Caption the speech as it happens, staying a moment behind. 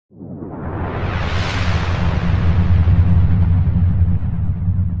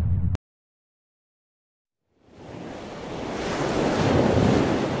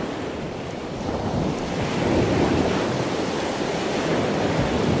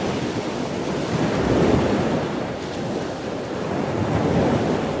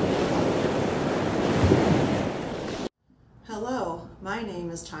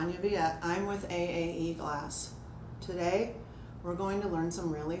Tanya Veit. I'm with AAE Glass. Today we're going to learn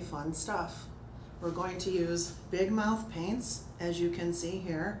some really fun stuff. We're going to use big mouth paints, as you can see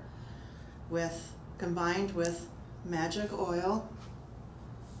here, combined with magic oil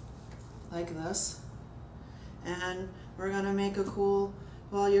like this. And we're going to make a cool,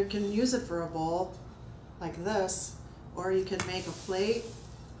 well, you can use it for a bowl like this, or you can make a plate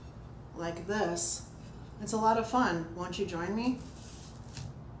like this. It's a lot of fun. Won't you join me?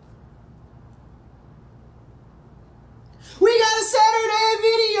 We got a Saturday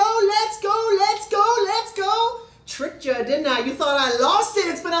video. Let's go, let's go, let's go. Tricked you, didn't I? You thought I lost it.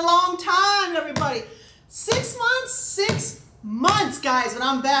 It's been a long time, everybody. 6 months, 6 months, guys, and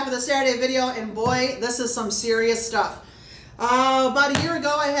I'm back with a Saturday video, and boy, this is some serious stuff. About a year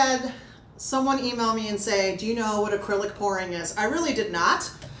ago, I had someone email me and say, do you know what acrylic pouring is? I really did not.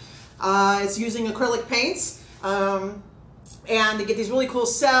 It's using acrylic paints, and they get these really cool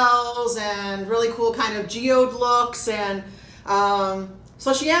cells and really cool kind of geode looks, and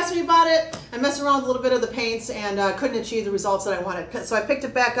so she asked me about it. I messed around with a little bit of the paints and couldn't achieve the results that I wanted. So I picked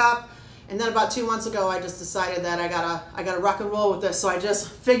it back up, and then about 2 months ago, I just decided that I gotta rock and roll with this. So I just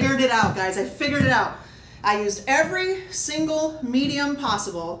figured it out, guys. I figured it out. I used every single medium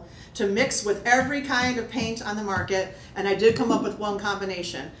possible to mix with every kind of paint on the market, and I did come up with one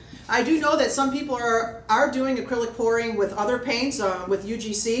combination. I do know that some people are doing acrylic pouring with other paints, with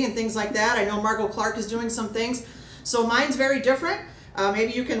UGC and things like that. I know Margot Clark is doing some things. So mine's very different.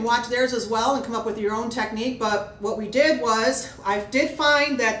 Maybe you can watch theirs as well and come up with your own technique. But what we did was, I did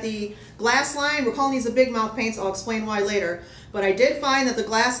find that the glass line, we're calling these the big mouth paints, I'll explain why later. But I did find that the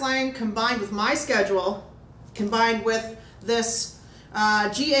glass line combined with my schedule, combined with this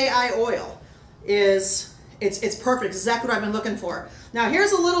GAI oil, it's perfect. It's exactly what I've been looking for. Now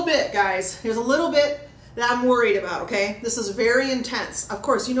here's a little bit, guys. Here's a little bit that I'm worried about, okay? This is very intense. Of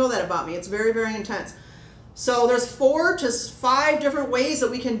course, you know that about me. It's very, very intense. So there's 4 to 5 different ways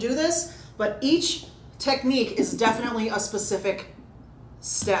that we can do this, but each technique is definitely a specific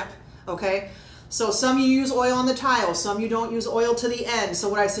step, okay? So some you use oil on the tile, some you don't use oil to the end. So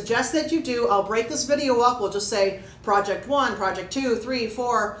what I suggest that you do, I'll break this video up. We'll just say project 1, project 2, 3,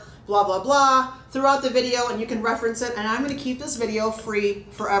 4, blah, blah, blah, throughout the video, and you can reference it. And I'm going to keep this video free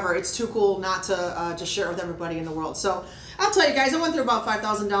forever. It's too cool not to just share it with everybody in the world. So I'll tell you guys, I went through about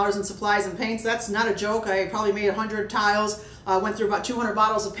 $5,000 in supplies and paints. That's not a joke. I probably made 100 tiles. Went through about 200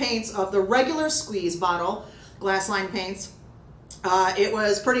 bottles of paints of the regular squeeze bottle, glass line paints. It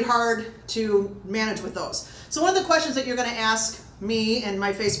was pretty hard to manage with those. So one of the questions that you're going to ask me and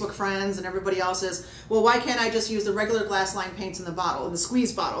my Facebook friends and everybody else is, well, why can't I just use the regular glass line paints in the bottle, in the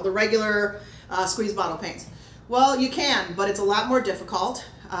squeeze bottle, the regular squeeze bottle paints? Well, you can, but it's a lot more difficult.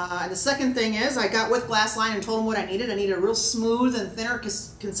 And the second thing is, I got with glass line and told them what I needed. I needed a real smooth and thinner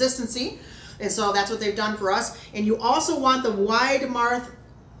consistency. And so that's what they've done for us. And you also want the wide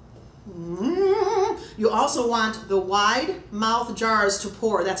mouth, jars to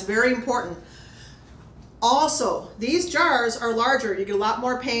pour. That's very important. Also, these jars are larger. You get a lot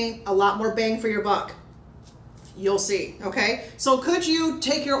more paint, a lot more bang for your buck. You'll see, okay? So could you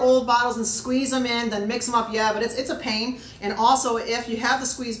take your old bottles and squeeze them in, then mix them up? Yeah, but it's a pain. And also, if you have the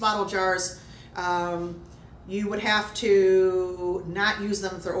squeeze bottle jars, you would have to not use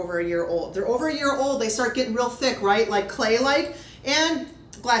them if they're over a year old. They're over a year old, they start getting real thick, right? Like clay-like. And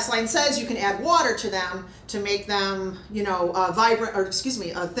glass line says you can add water to them to make them, you know, vibrant, or excuse me,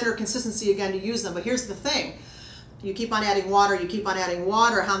 a thinner consistency again to use them. But here's the thing. You keep on adding water, you keep on adding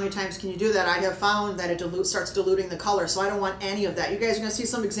water. How many times can you do that? I have found that it starts diluting the color, so I don't want any of that. You guys are going to see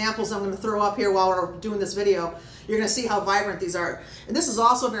some examples I'm going to throw up here while we're doing this video. You're going to see how vibrant these are. And this is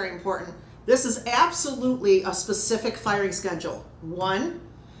also very important. This is absolutely a specific firing schedule. 1,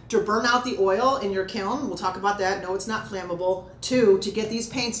 to burn out the oil in your kiln. We'll talk about that. No, it's not flammable. 2, to get these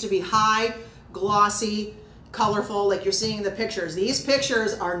paints to be high, glossy, colorful, like you're seeing in the pictures. These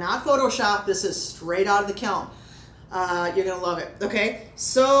pictures are not Photoshopped. This is straight out of the kiln. You're going to love it. Okay,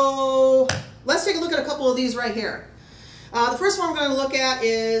 so let's take a look at a couple of these right here. The first one we're going to look at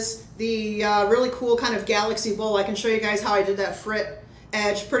is the really cool kind of galaxy bowl. I can show you guys how I did that frit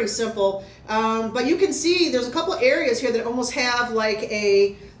edge. Pretty simple. But you can see there's a couple areas here that almost have like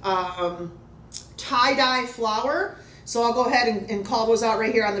a tie-dye flower. So I'll go ahead and call those out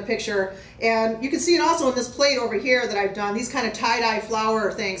right here on the picture. And you can see it also in this plate over here that I've done, these kind of tie-dye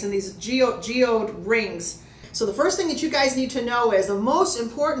flower things and these geode rings. So the first thing that you guys need to know is, the most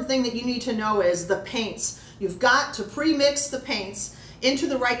important thing that you need to know is the paints. You've got to pre-mix the paints into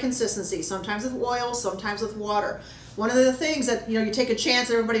the right consistency, sometimes with oil, sometimes with water. One of the things that, you know, you take a chance,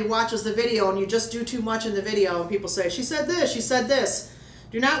 everybody watches the video and you just do too much in the video and people say, she said this, she said this.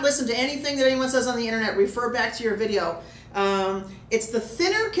 Do not listen to anything that anyone says on the internet. Refer back to your video. It's the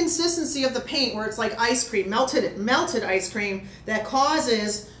thinner consistency of the paint where it's like ice cream, melted ice cream that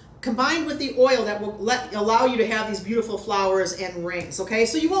causes, combined with the oil, that will allow you to have these beautiful flowers and rings, okay?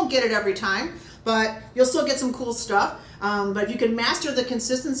 So you won't get it every time, but you'll still get some cool stuff. But if you can master the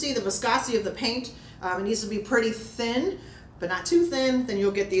consistency, the viscosity of the paint, it needs to be pretty thin, but not too thin, then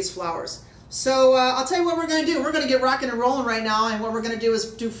you'll get these flowers. So I'll tell you what we're going to do. We're going to get rocking and rolling right now, and what we're going to do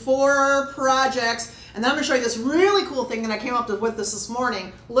is do 4 projects, and then I'm going to show you this really cool thing that I came up with this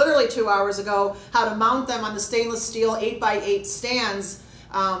morning, literally 2 hours ago, how to mount them on the stainless steel 8x8 stands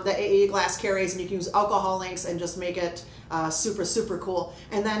that AE Glass carries, and you can use alcohol inks and just make it super, super cool.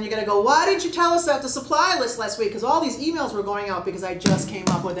 And then you're going to go, why didn't you tell us that the supply list last week? Because all these emails were going out because I just came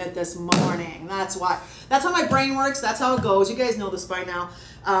up with it this morning. That's why. That's how my brain works. That's how it goes. You guys know this by now.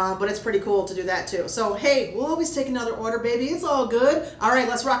 But it's pretty cool to do that too. So, hey, we'll always take another order, baby. It's all good. All right,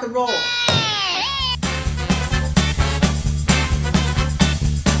 let's rock and roll.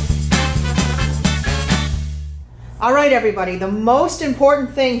 All right, everybody, the most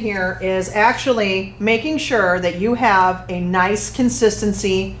important thing here is actually making sure that you have a nice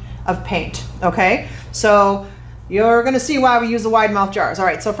consistency of paint, okay? So you're gonna see why we use the wide mouth jars. All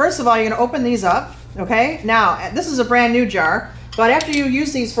right, so first of all, you're gonna open these up, okay? Now, this is a brand new jar, but after you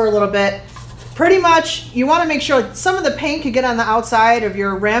use these for a little bit, pretty much you wanna make sure some of the paint could get on the outside of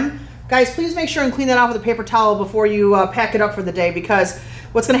your rim. Guys, please make sure and clean that off with a paper towel before you pack it up for the day, because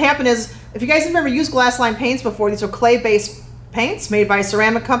what's going to happen is, if you guys have ever used glass line paints before, these are clay-based paints made by a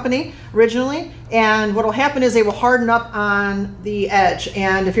ceramic company originally, and what will happen is they will harden up on the edge,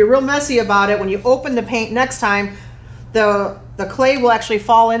 and if you're real messy about it, when you open the paint next time, the clay will actually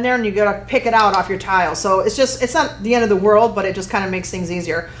fall in there and you got to pick it out off your tile. So it's not the end of the world, but it just kind of makes things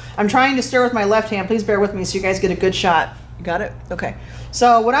easier. I'm trying to stir with my left hand. Please bear with me so you guys get a good shot. You got it? Okay.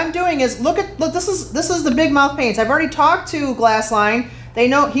 So what I'm doing is, look, this is the big mouth paints. I've already talked to Glass Line. He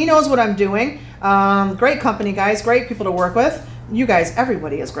knows what I'm doing. Great company, guys. Great people to work with. You guys,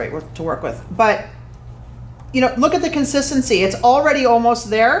 everybody is great to work with. But, you know, look at the consistency. It's already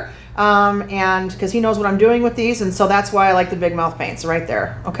almost there. And because he knows what I'm doing with these, and so that's why I like the big mouth paints right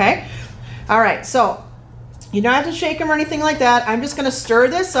there. Okay. All right. So you don't have to shake them or anything like that. I'm just going to stir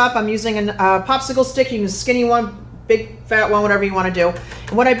this up. I'm using a popsicle stick. You can use a skinny one, big fat one, whatever you want to do.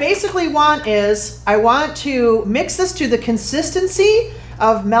 And what I basically want is, I want to mix this to the consistency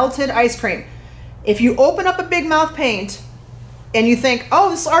of melted ice cream. If you open up a big mouth paint and you think,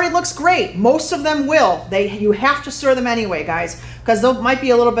 oh, this already looks great, most of them will. You have to stir them anyway, guys, because there might be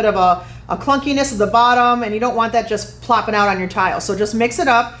a little bit of a clunkiness at the bottom, and you don't want that just plopping out on your tile. So just mix it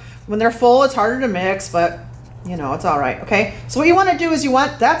up. When they're full, it's harder to mix, but you know, it's all right, okay? So what you want to do is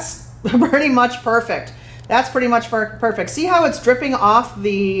that's pretty much perfect. That's pretty much perfect. See how it's dripping off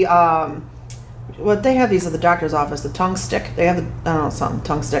the, what they have these at the doctor's office, the tongue stick. They have the, I don't know, something,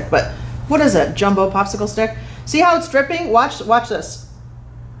 tongue stick, but what is it? Jumbo popsicle stick? See how it's dripping? Watch this.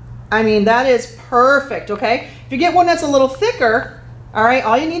 I mean, that is perfect, okay? If you get one that's a little thicker, all right,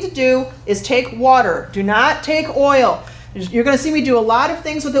 all you need to do is take water. Do not take oil. You're going to see me do a lot of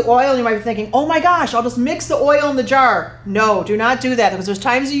things with the oil, and you might be thinking, oh my gosh, I'll just mix the oil in the jar. No, do not do that, because there's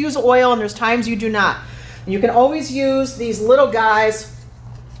times you use oil and there's times you do not. And you can always use these little guys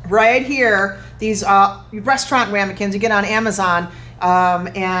right here, these restaurant ramekins you get on Amazon,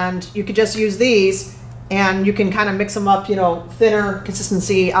 and you could just use these, and you can kind of mix them up, you know, thinner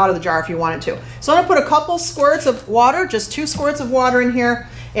consistency out of the jar if you wanted to. So I'm going to put a couple squirts of water, just 2 squirts of water in here,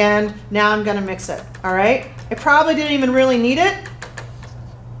 and now I'm going to mix it, all right? I probably didn't even really need it.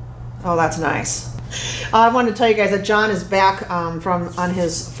 Oh, that's nice. I wanted to tell you guys that John is back on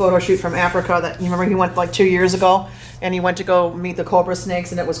his photo shoot from Africa. That you remember he went like 2 years ago, and he went to go meet the cobra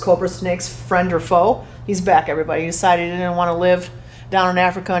snakes, and it was cobra snakes, friend or foe. He's back, everybody. He decided he didn't want to live down in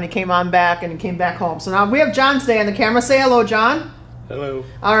Africa, and he came on back, and he came back home. So now we have John today on the camera. Say hello, John. Hello.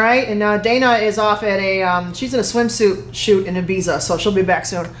 All right, and Dana is off at a, she's in a swimsuit shoot in Ibiza, so she'll be back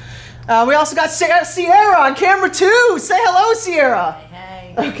soon. We also got Sierra on camera too. Say hello, Sierra.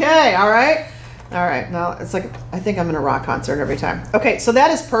 Hey. Okay, all right. All right, now it's like, I think I'm in a rock concert every time. Okay, so that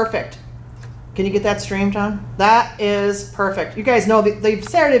is perfect. Can you get that stream, John? That is perfect. You guys know the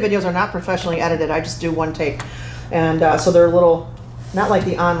Saturday videos are not professionally edited. I just do one take. And so they're a little, not like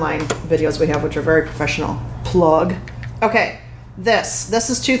the online videos we have, which are very professional. Plug. Okay, this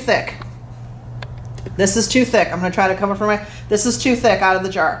is too thick. This is too thick. I'm gonna try to cover for this is too thick out of the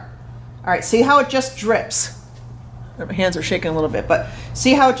jar. All right, see how it just drips? My hands are shaking a little bit, but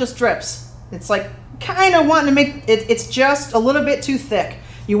see how it just drips? It's like kind of wanting to make it, it's just a little bit too thick.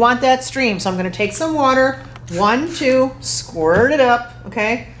 You want that stream, so I'm going to take some water, 1, 2, squirt it up,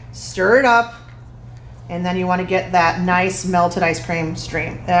 okay? Stir it up, and then you want to get that nice melted ice cream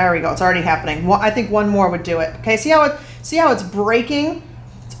stream. There we go. It's already happening. I think one more would do it. Okay, see how it's breaking?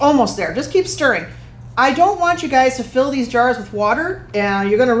 It's almost there. Just keep stirring. I don't want you guys to fill these jars with water, and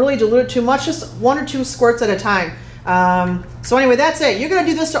you're going to really dilute it too much. Just 1 or 2 squirts at a time. So anyway, that's it. You're going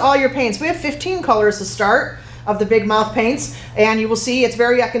to do this to all your paints. We have 15 colors to start of the big mouth paints, and you will see it's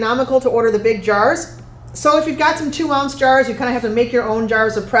very economical to order the big jars. So if you've got some 2-ounce jars, you kind of have to make your own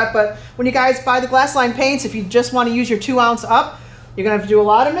jars of prep. But when you guys buy the glass line paints, if you just want to use your 2-ounce up, you're going to have to do a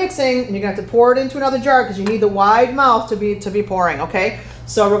lot of mixing, and you're going to have to pour it into another jar because you need the wide mouth to be pouring, okay?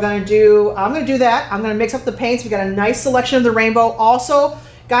 So I'm going to do that. I'm going to mix up the paints. We got a nice selection of the rainbow. Also,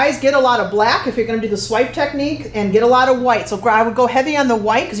 guys, get a lot of black if you're going to do the swipe technique, and get a lot of white. So I would go heavy on the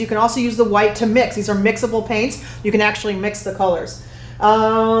white because you can also use the white to mix. These are mixable paints. You can actually mix the colors.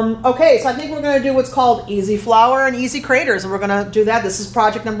 Okay, so I think we're going to do what's called easy flower and easy craters, and we're going to do that. This is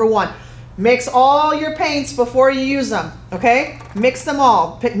project number 1. Mix all your paints before you use them, okay? Mix them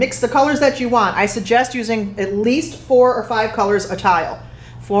all. Mix the colors that you want. I suggest using at least 4 or 5 colors a tile.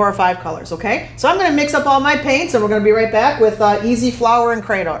 4 or 5 colors, okay? So I'm going to mix up all my paints, and we're going to be right back with easy flower and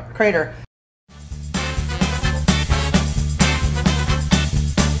crater.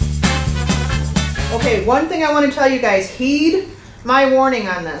 Okay, one thing I want to tell you guys, heed my warning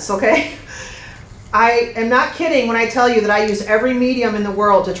on this, okay? I am not kidding when I tell you that I use every medium in the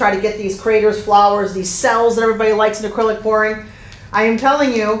world to try to get these craters, flowers, these cells that everybody likes in acrylic pouring. I am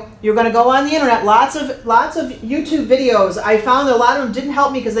telling you, you're going to go on the internet, lots of YouTube videos. I found that a lot of them didn't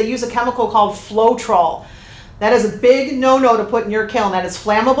help me because they use a chemical called Floetrol. That is a big no-no to put in your kiln. That is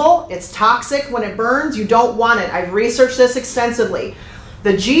flammable. It's toxic when it burns. You don't want it. I've researched this extensively.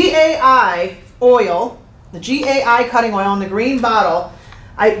 The GAI oil, the GAI cutting oil in the green bottle,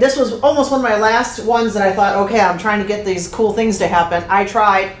 this was almost one of my last ones that I thought, okay, I'm trying to get these cool things to happen. I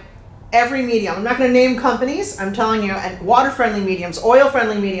tried every medium. I'm not going to name companies. I'm telling you, and water-friendly mediums,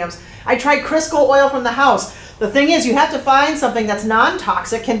 oil-friendly mediums. I tried Crisco oil from the house. The thing is, you have to find something that's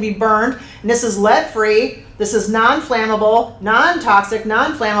non-toxic, can be burned, and this is lead-free, this is non-flammable, non-toxic,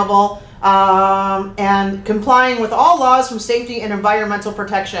 non-flammable, and complying with all laws from safety and environmental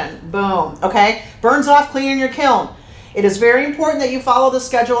protection. Boom. Okay? Burns off clean in your kiln. It is very important that you follow the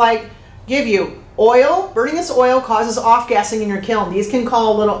schedule I give you. Oil, burning this oil causes off-gassing in your kiln. These can cause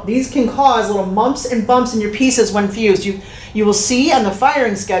little mumps and bumps in your pieces when fused. You will see on the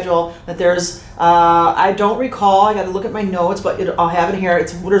firing schedule that there's, I don't recall, I got to look at my notes, but I'll have it here.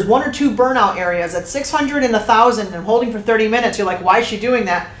 There's 1 or 2 burnout areas at 600 and 1,000 and holding for 30 minutes. You're like, why is she doing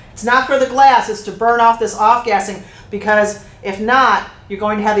that? It's not for the glass, it's to burn off this off-gassing, because if not, you're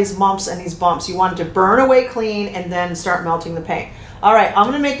going to have these mumps and these bumps. You want it to burn away clean and then start melting the paint. All right, I'm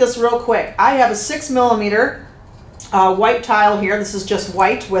going to make this real quick. I have a 6mm white tile here. This is just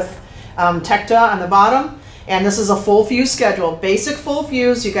white with Tecta on the bottom. And this is a full fuse schedule. Basic full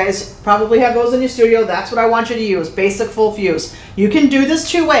fuse. You guys probably have those in your studio. That's what I want you to use. Basic full fuse. You can do this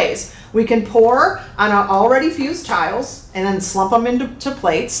 2 ways. We can pour on our already fused tiles and then slump them into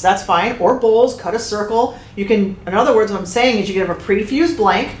plates. That's fine. Or bowls. Cut a circle. You can, in other words, what I'm saying is you can have a pre-fused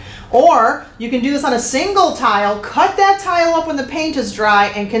blank. Or you can do this on a single tile, cut that tile up when the paint is dry,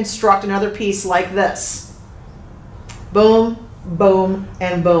 and construct another piece like this. Boom, boom,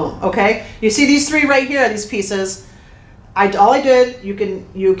 and boom. Okay? You see these 3 right here, these pieces. All I did, you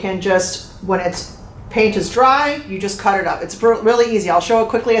can just, when paint is dry, you just cut it up. It's really easy. I'll show it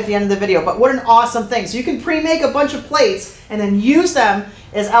quickly at the end of the video. But what an awesome thing. So you can pre-make a bunch of plates and then use them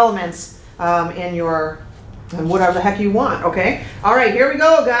as elements in your... and whatever the heck you want, okay? All right, here we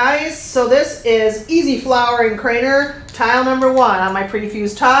go, guys. So this is easy flower and crater, tile number 1. On my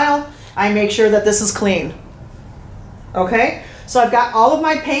pre-fused tile, I make sure that this is clean, okay? So I've got all of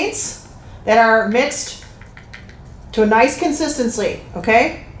my paints that are mixed to a nice consistency,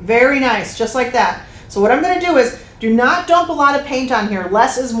 okay? Very nice, just like that. So what I'm gonna do is, do not dump a lot of paint on here.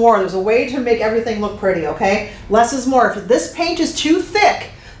 Less is more. There's a way to make everything look pretty, okay? Less is more. If this paint is too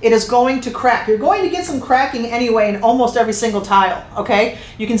thick, it is going to crack. You're going to get some cracking anyway in almost every single tile, okay?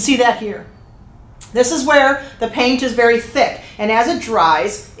 You can see that here. This is where the paint is very thick, and as it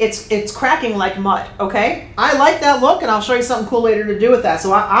dries, it's cracking like mud, okay? I like that look, and I'll show you something cool later to do with that.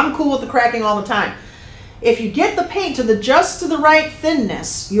 So I'm cool with the cracking all the time. If you get the paint to just to the right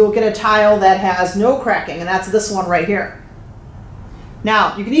thinness, you'll get a tile that has no cracking, and that's this one right here.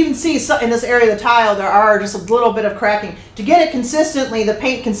 Now, you can even see in this area of the tile, there are just a little bit of cracking. To get it consistently, the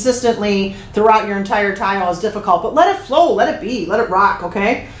paint consistently throughout your entire tile is difficult, but let it flow, let it be, let it rock,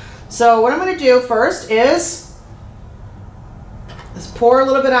 okay? So what I'm going to do first is pour a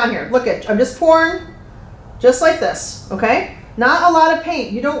little bit on here. Look at, I'm just pouring just like this, okay? Not a lot of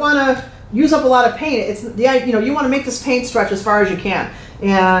paint. You don't want to use up a lot of paint. It's you know, you want to make this paint stretch as far as you can.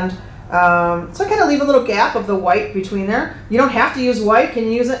 And so I kind of leave a little gap of the white between there. You don't have to use white. Can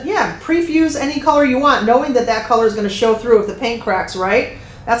you use it? Yeah, pre-fuse any color you want, knowing that that color is going to show through if the paint cracks, right?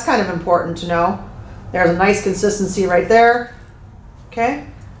 That's kind of important to know. There's a nice consistency right there. Okay.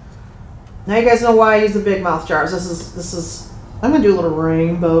 Now you guys know why I use the big mouth jars. This is I'm going to do a little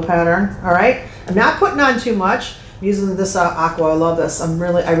rainbow pattern. All right. I'm not putting on too much. I'm using this aqua. I love this. I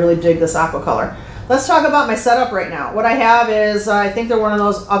really dig this aqua color. Let's talk about my setup right now. What I have is, I think they're one of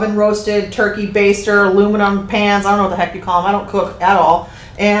those oven roasted turkey baster aluminum pans. I don't know what the heck you call them. I don't cook at all.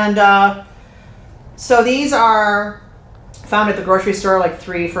 And so these are found at the grocery store, like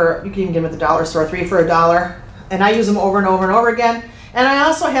 3 for, you can even get them at the dollar store, 3 for $1. And I use them over and over and over again. And I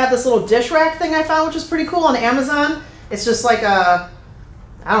also have this little dish rack thing I found, which is pretty cool on Amazon. It's just like a,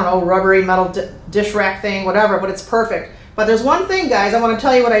 I don't know, rubbery metal dish rack thing, whatever, but it's perfect. But there's one thing, guys, I want to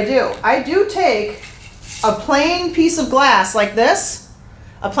tell you what I do. I do take a plain piece of glass like this,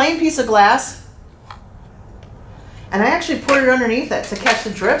 a plain piece of glass, and I actually put it underneath it to catch the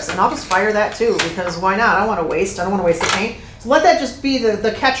drips, and I'll just fire that too, because why not? I don't want to waste the paint. So let that just be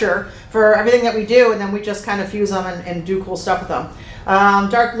the catcher for everything that we do, and then we just kind of fuse them and do cool stuff with them.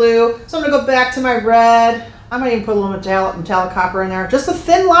 Dark blue, so I'm going to go back to my red. I might even put a little metallic copper in there. Just a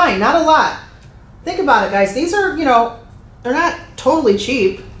thin line, not a lot. Think about it, guys. These are, you know, they're not totally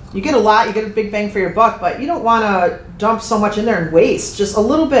cheap. You get a lot, you get a big bang for your buck, but you don't want to dump so much in there and waste. Just a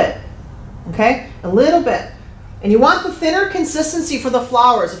little bit, okay? A little bit. And you want the thinner consistency for the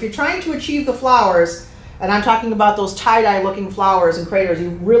flowers. If you're trying to achieve the flowers, and I'm talking about those tie-dye looking flowers and craters, you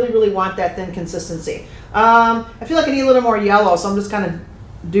really want that thin consistency. I feel like I need a little more yellow, so I'm just going to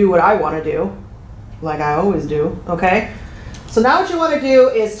do what I want to do, like I always do, okay? So now what you want to do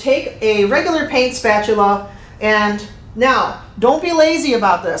is take a regular paint spatula, and now don't be lazy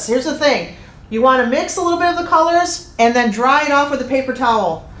about this. Here's the thing. You want to mix a little bit of the colors and then dry it off with a paper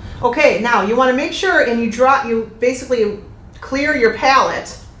towel. Okay, now you want to make sure and you basically clear your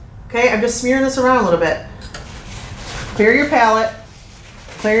palette. Okay, I'm just smearing this around a little bit. Clear your palette.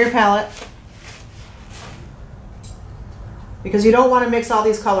 Clear your palette. Because you don't want to mix all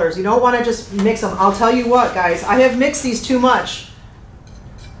these colors. You don't want to just mix them. I'll tell you what, guys. I have mixed these too much.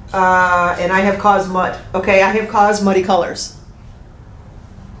 And I have caused mud. Okay, I have caused muddy colors.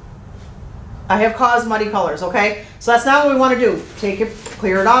 I have caused muddy colors, okay? So that's not what we want to do. Take it,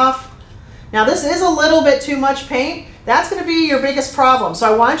 clear it off. Now this is a little bit too much paint. That's going to be your biggest problem.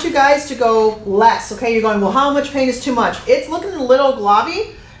 So I want you guys to go less, okay? You're going, well, how much paint is too much? It's looking a little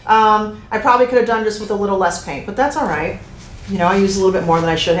globby. I probably could have done just with a little less paint, but that's all right. You know, I used a little bit more than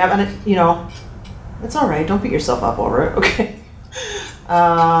I should have, and it, you know, it's all right. Don't beat yourself up over it, okay?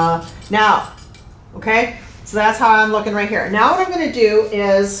 Now, okay, so that's how I'm looking right here. Now what I'm going to do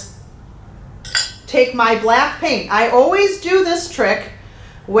is take my black paint. I always do this trick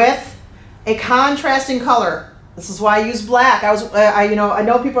with a contrasting color. This is why I use black. I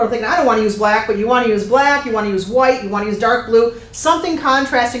know people are thinking, I don't want to use black, but you want to use black, you want to use white, you want to use dark blue, something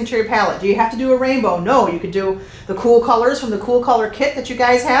contrasting to your palette. Do you have to do a rainbow? No, you could do the cool colors from the cool color kit that you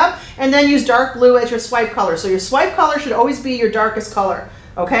guys have, and then use dark blue as your swipe color. So your swipe color should always be your darkest color,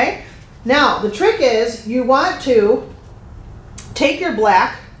 okay? Now, the trick is you want to take your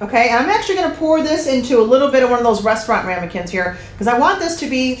black, okay, and I'm actually going to pour this into a little bit of one of those restaurant ramekins here, because I want this to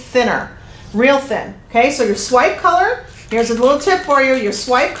be thinner. Real thin. Okay, so your swipe color, here's a little tip for you. Your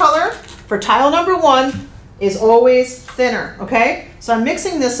swipe color for tile number 1 is always thinner. Okay, so I'm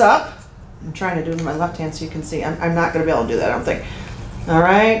mixing this up. I'm trying to do it with my left hand so you can see. I'm not going to be able to do that, I don't think. All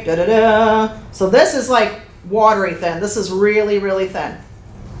right, So this is like watery thin. This is really thin.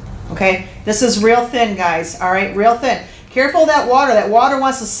 Okay, this is real thin, guys. All right, real thin. Careful of that water. That water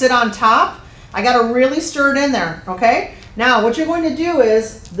wants to sit on top. I got to really stir it in there. Okay. Now, what you're going to do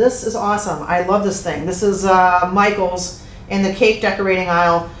is, this is awesome. I love this thing. This is Michael's in the cake decorating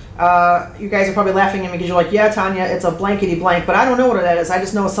aisle. You guys are probably laughing at me because you're like, yeah, Tanya, it's a blankety blank, but I don't know what that is. I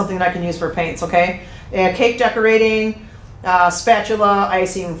just know it's something that I can use for paints, okay? Cake decorating, spatula,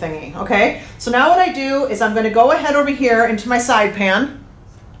 icing thingy, okay? So now what I do is I'm going to go ahead over here into my side pan.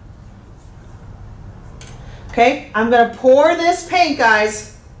 Okay, I'm going to pour this paint,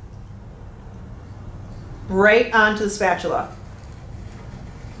 guys, right onto the spatula.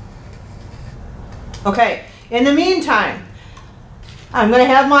 Okay, in the meantime, I'm going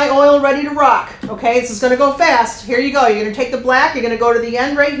to have my oil ready to rock. Okay, this is going to go fast. Here you go. You're going to take the black, you're going to go to the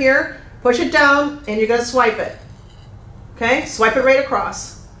end right here, push it down, and you're going to swipe it. Okay, swipe it right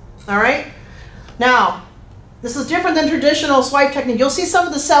across. All right, now, this is different than traditional swipe technique. You'll see some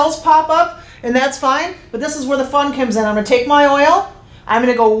of the cells pop up. and that's fine, but this is where the fun comes in. I'm gonna take my oil, I'm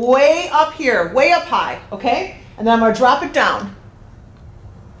gonna go way up here, way up high, okay? And then I'm gonna drop it down.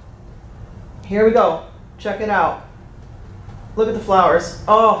 Here we go, check it out. Look at the flowers.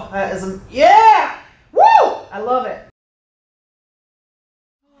 Oh, that is, yeah! Woo! I love it.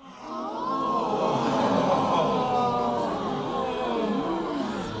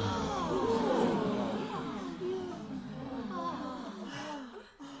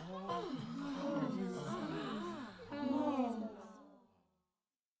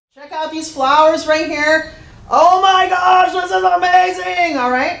 Check out these flowers right here. Oh my gosh, this is amazing. All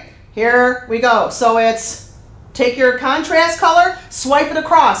right, here we go. So it's, take your contrast color, swipe it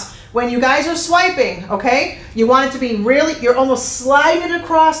across. When you guys are swiping, okay, you want it to be really, you're almost sliding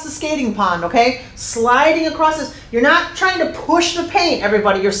across the skating pond, okay? Sliding across this. You're not trying to push the paint,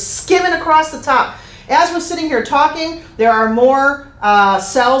 everybody. You're skimming across the top. As we're sitting here talking, there are more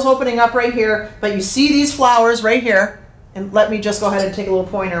cells opening up right here, but you see these flowers right here. And let me just go ahead and take a little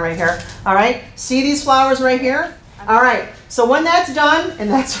pointer right here. All right, see these flowers right here? All right, so when that's done, and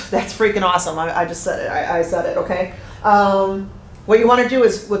that's freaking awesome. I just said it, I said it, okay? What you want to do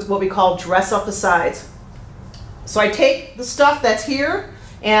is what we call dress up the sides. So I take the stuff that's here,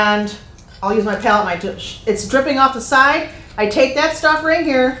 and I'll use my palette, it's dripping off the side. I take that stuff right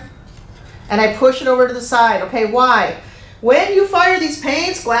here, and I push it over to the side, okay? Why? When you fire these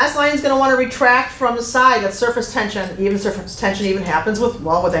paints, glass line is going to want to retract from the side. That's surface tension. Even surface tension even happens with,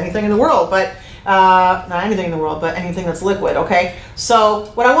 well, with anything in the world, but not anything in the world, but anything that's liquid, okay? So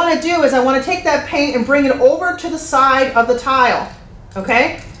what I want to do is I want to take that paint and bring it over to the side of the tile,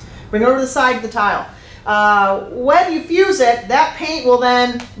 okay? Bring it over to the side of the tile. When you fuse it, that paint will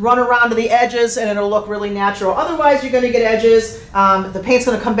then run around to the edges and it'll look really natural. Otherwise, you're going to get edges. The paint's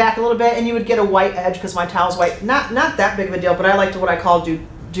going to come back a little bit and you would get a white edge because my tile's white. Not that big of a deal, but I like to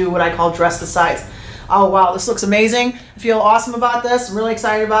do what I call dress the sides. Oh wow, this looks amazing. I feel awesome about this. I'm really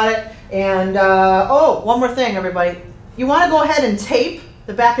excited about it. And oh, one more thing, everybody. You want to go ahead and tape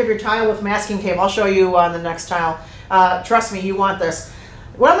the back of your tile with masking tape. I'll show you on the next tile. Trust me, you want this.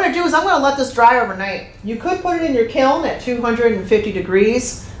 What I'm going to do is I'm going to let this dry overnight. You could put it in your kiln at 250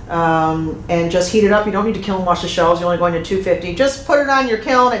 degrees and just heat it up. You don't need to kiln wash the shelves. You're only going to 250. Just put it on your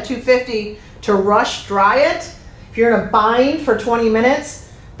kiln at 250 to rush dry it. If you're in a bind for 20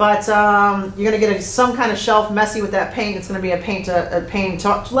 minutes, but you're going to get some kind of shelf messy with that paint. It's going to be a pain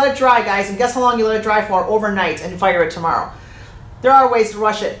to let it dry, guys. And guess how long you let it dry for? Overnight, and fire it tomorrow. There are ways to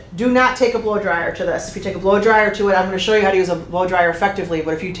rush it. Do not take a blow dryer to this. If you take a blow dryer to it, I'm going to show you how to use a blow dryer effectively,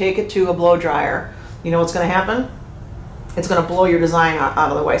 but if you take it to a blow dryer, you know what's going to happen? It's going to blow your design out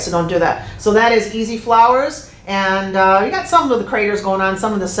of the way, so don't do that. So that is easy flowers, and you got some of the craters going on,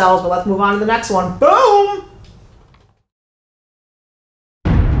 some of the cells, but let's move on to the next one. Boom!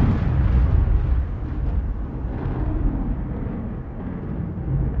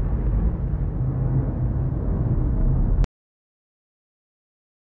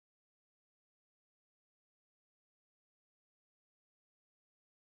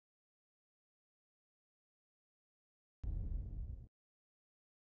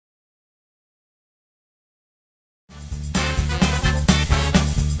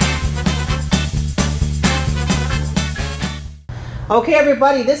 Okay,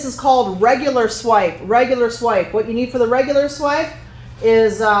 everybody, this is called regular swipe. Regular swipe. What you need for the regular swipe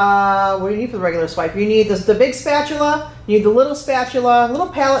is, what do you need for the regular swipe? You need the big spatula, you need the little spatula, little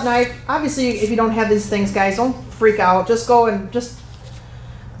palette knife. Obviously, if you don't have these things, guys, don't freak out. Just go and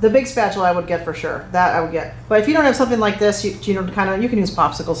the big spatula I would get for sure. That I would get. But if you don't have something like this, you know, you can use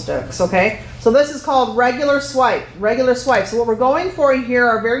popsicle sticks, okay? So this is called regular swipe. Regular swipe. So what we're going for here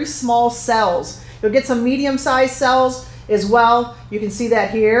are very small cells. You'll get some medium-sized cells as well. You can see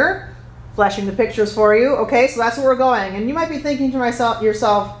that here, flashing the pictures for you. Okay, so that's where we're going. And you might be thinking to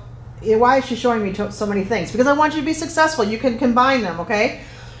yourself, why is she showing me so many things? Because I want you to be successful. You can combine them, okay?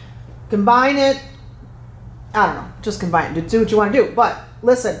 Combine it. I don't know, just combine it. Do what you want to do. But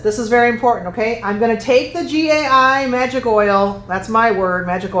listen, this is very important, okay? I'm going to take the GAI magic oil, that's my word,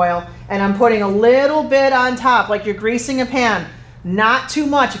 magic oil, and I'm putting a little bit on top, like you're greasing a pan. Not too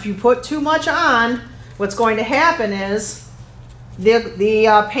much. If you put too much on, what's going to happen is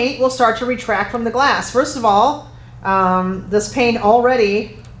the paint will start to retract from the glass. First of all, this paint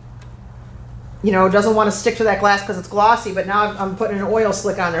already, you know, doesn't want to stick to that glass because it's glossy, but now I'm putting an oil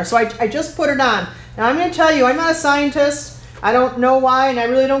slick on there. So I just put it on. Now I'm going to tell you, I'm not a scientist. I don't know why, and I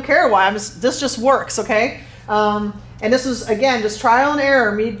really don't care why. This just works, okay? And this is, again, just trial and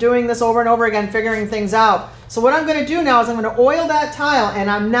error, me doing this over and over again, figuring things out. So what I'm going to do now is I'm going to oil that tile,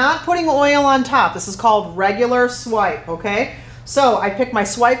 and I'm not putting oil on top. This is called regular swipe, okay? So I pick my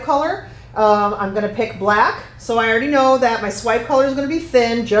swipe color, I'm gonna pick black. So I already know that my swipe color is gonna be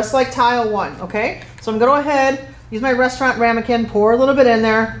thin, just like tile 1, okay? So I'm gonna go ahead, use my restaurant ramekin, pour a little bit in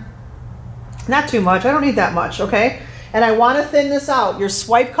there. Not too much, I don't need that much, okay? And I wanna thin this out. Your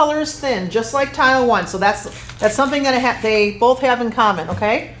swipe color is thin, just like tile 1. So that's something that they both have in common,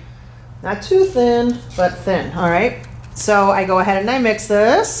 okay? Not too thin, but thin, all right? So I go ahead and I mix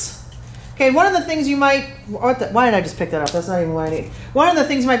this. Okay, one of the things you might, why did I just pick that up? That's not even what I need. One of the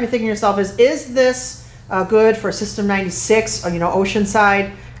things you might be thinking to yourself is this good for System 96, or, you know,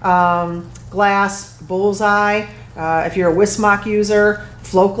 Oceanside, glass, bullseye? If you're a Wismach user,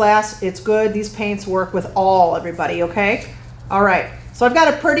 float glass, it's good. These paints work with all, everybody, okay? All right, so I've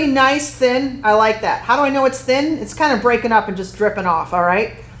got a pretty nice thin, I like that. How do I know it's thin? It's kind of breaking up and just dripping off, all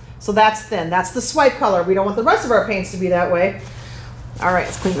right? So that's thin, that's the swipe color. We don't want the rest of our paints to be that way. All right,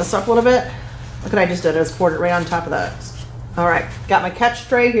 let's clean this up a little bit. Look what I just did, I just poured it right on top of that. All right, got my catch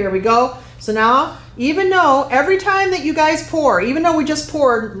tray, here we go. So now, even though every time that you guys pour, even though we just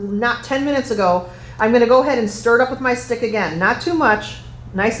poured not 10 minutes ago, I'm gonna go ahead and stir it up with my stick again. Not too much,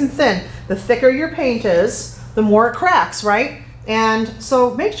 nice and thin. The thicker your paint is, the more it cracks, right? And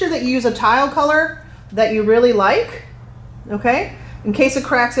so make sure that you use a tile color that you really like, okay? In case it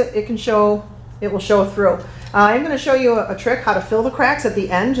cracks, it will show through. I'm going to show you a trick how to fill the cracks at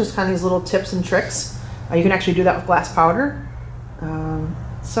the end, just kind of these little tips and tricks. You can actually do that with glass powder.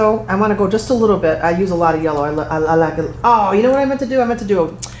 So I want to go just a little bit. I use a lot of yellow. I like it. Oh, you know what I meant to do? I meant to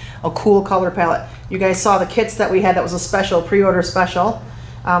do a cool color palette. You guys saw the kits that we had. That was a special, pre-order special.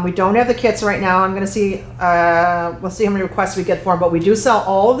 We don't have the kits right now. I'm going to see, we'll see how many requests we get for them, but we do sell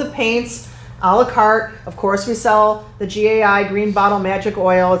all of the paints a la carte. Of course, we sell the GAI Green Bottle Magic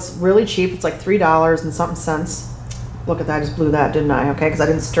Oil. It's really cheap. It's like $3 and something cents. Look at that, I just blew that, didn't I? Okay, because I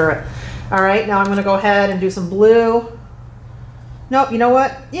didn't stir it. All right, now I'm gonna go ahead and do some blue. Nope, you know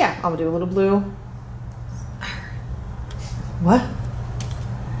what? Yeah, I'm gonna do a little blue. What?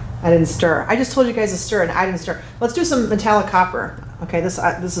 I didn't stir. I just told you guys to stir and I didn't stir. Let's do some metallic copper. Okay, this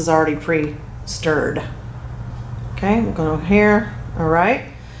is already pre-stirred. Okay, we're going over here. All right.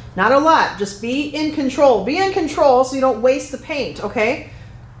 Not a lot, just be in control. Be in control so you don't waste the paint, okay?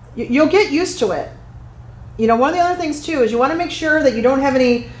 You'll get used to it. You know, one of the other things too is you want to make sure that you don't have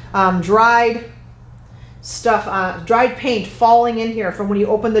any dried stuff, dried paint falling in here from when you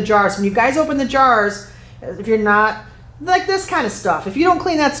open the jars. When you guys open the jars, if you're not, like this kind of stuff, if you don't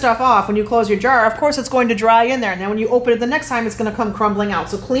clean that stuff off when you close your jar, of course it's going to dry in there. And then when you open it the next time, it's going to come crumbling out.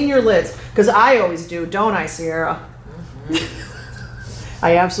 So clean your lids, because I always do, don't I, Sierra? Mm-hmm.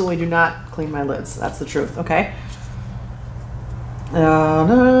 I absolutely do not clean my lids. That's the truth, okay?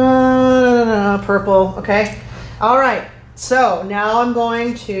 Purple, okay? All right, so now I'm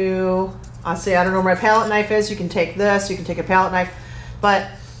going to, I'll say, I don't know where my palette knife is. You can take this, you can take a palette knife. But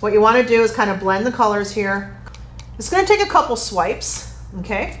what you want to do is kind of blend the colors here. It's going to take a couple swipes,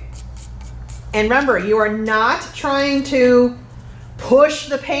 okay? And remember, you are not trying to push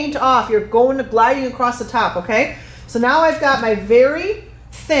the paint off. You're going to gliding across the top, okay? So now I've got my very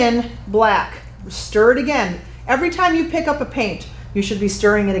thin black. Stir it again. Every time you pick up a paint, you should be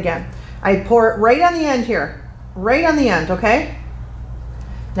stirring it again. I pour it right on the end here. Right on the end, okay?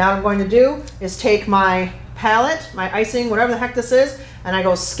 Now what I'm going to do is take my palette, my icing, whatever the heck this is, and I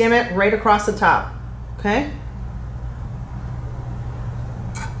go skim it right across the top, okay?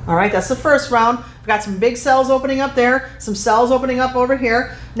 All right, that's the first round. I've got some big cells opening up there, some cells opening up over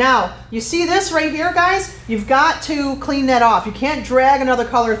here. Now, you see this right here, guys? You've got to clean that off. You can't drag another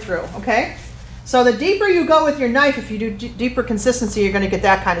color through, okay? So the deeper you go with your knife, if you do deeper consistency, you're gonna get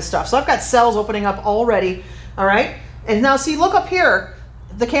that kind of stuff. So I've got cells opening up already, all right? And now see, look up here.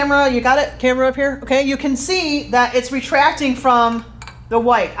 The camera, you got it? Camera up here? Okay, you can see that it's retracting from the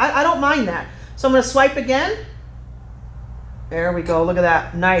white. I don't mind that. So I'm gonna swipe again. There we go, look at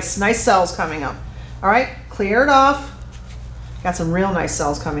that. Nice, nice cells coming up. All right, clear it off. Got some real nice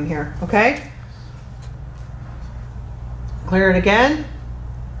cells coming here, okay? Clear it again.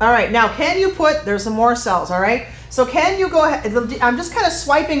 All right, now can you put, there's some more cells, all right? So can you go ahead, I'm just kind of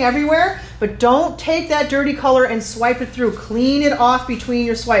swiping everywhere, but don't take that dirty color and swipe it through. Clean it off between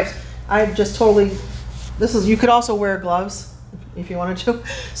your swipes. I've just totally, you could also wear gloves if you wanted to.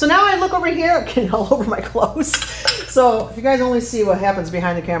 So now I look over here, getting all over my clothes. So if you guys only see what happens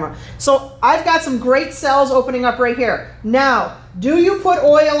behind the camera. So I've got some great cells opening up right here. Now, do you put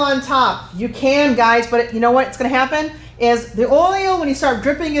oil on top? You can, guys, but you know what? It's gonna happen is the oil, when you start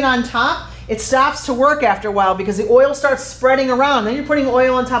dripping it on top, it stops to work after a while because the oil starts spreading around. Then you're putting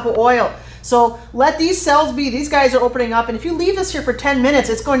oil on top of oil. So let these cells be. These guys are opening up, and if you leave this here for 10 minutes,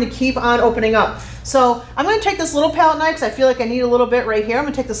 it's going to keep on opening up. So I'm going to take this little palette knife because I feel like I need a little bit right here. I'm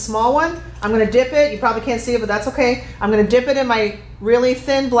going to take the small one. I'm going to dip it. You probably can't see it, but that's okay. I'm going to dip it in my really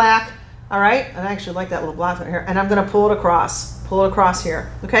thin black. All right, and I actually like that little black right here. And I'm going to pull it across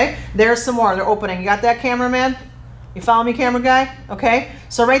here. Okay, there's some more. They're opening. You got that, cameraman? You follow me, camera guy? Okay,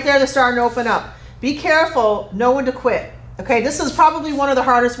 so right there, they're starting to open up. Be careful, know when to quit. Okay, this is probably one of the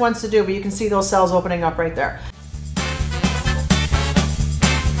hardest ones to do, but you can see those cells opening up right there.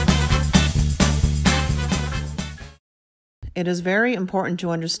 It is very important to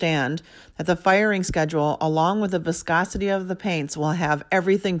understand that the firing schedule, along with the viscosity of the paints, will have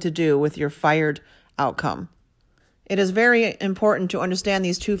everything to do with your fired outcome. It is very important to understand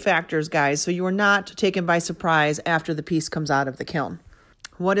these two factors, guys, so you are not taken by surprise after the piece comes out of the kiln.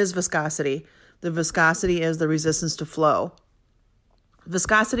 What is viscosity? The viscosity is the resistance to flow.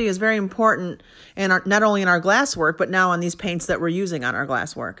 Viscosity is very important not only in our glass work, but now on these paints that we're using on our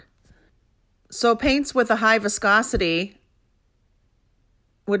glass work. So paints with a high viscosity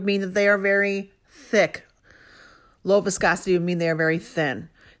would mean that they are very thick. Low viscosity would mean they are very thin.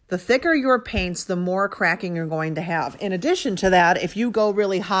 The thicker your paints, the more cracking you're going to have. In addition to that, if you go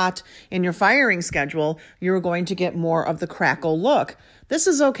really hot in your firing schedule, you're going to get more of the crackle look. This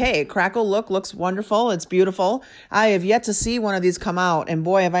is okay. Crackle look looks wonderful. It's beautiful. I have yet to see one of these come out, and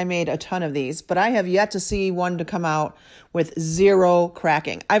boy, have I made a ton of these, but I have yet to see one to come out with zero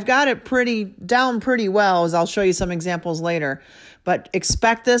cracking. I've got it down pretty well, as I'll show you some examples later, but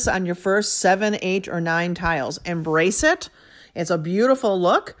expect this on your first 7, 8, or 9 tiles. Embrace it. It's a beautiful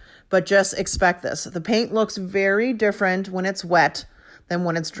look, but just expect this. The paint looks very different when it's wet than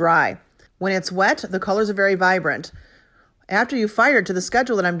when it's dry. When it's wet, the colors are very vibrant. After you fire to the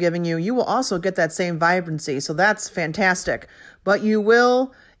schedule that I'm giving you, you will also get that same vibrancy, so that's fantastic. But you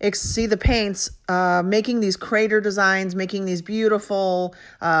will see the paints making these crater designs, making these beautiful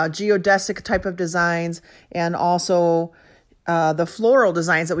geodesic type of designs, and also the floral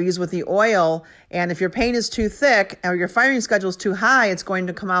designs that we use with the oil. And if your paint is too thick or your firing schedule is too high, it's going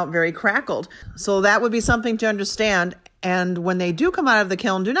to come out very crackled. So that would be something to understand. And when they do come out of the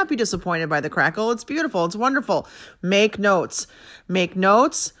kiln, do not be disappointed by the crackle. It's beautiful. It's wonderful. Make notes. Make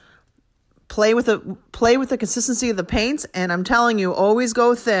notes. Play with the consistency of the paints. And I'm telling you, always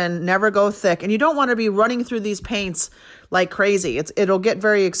go thin, never go thick. And you don't want to be running through these paints like crazy. It'll get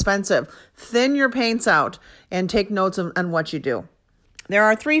very expensive. Thin your paints out and take notes on what you do. There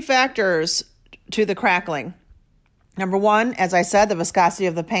are 3 factors to the crackling. Number 1, as I said, the viscosity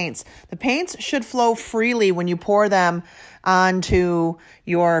of the paints. The paints should flow freely when you pour them onto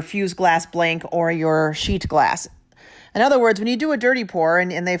your fused glass blank or your sheet glass. In other words, when you do a dirty pour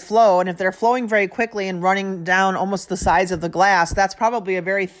and they flow, and if they're flowing very quickly and running down almost the size of the glass, that's probably a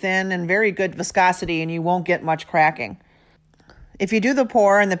very thin and very good viscosity, and you won't get much cracking. If you do the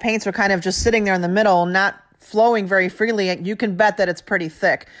pour and the paints are kind of just sitting there in the middle, not flowing very freely, you can bet that it's pretty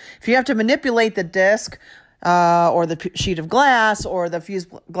thick. If you have to manipulate the disc or the sheet of glass or the fused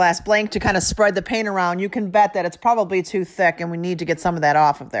glass blank to kind of spread the paint around, you can bet that it's probably too thick and we need to get some of that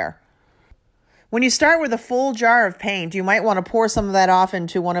off of there. When you start with a full jar of paint, you might want to pour some of that off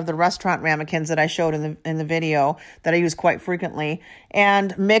into one of the restaurant ramekins that I showed in the video that I use quite frequently,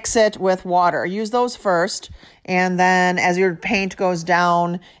 and mix it with water. Use those first, and then as your paint goes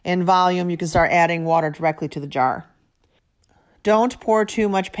down in volume, you can start adding water directly to the jar. Don't pour too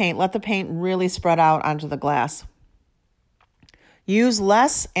much paint. Let the paint really spread out onto the glass. Use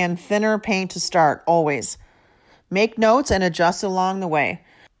less and thinner paint to start, always. Make notes and adjust along the way.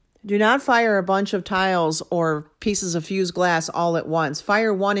 Do not fire a bunch of tiles or pieces of fused glass all at once.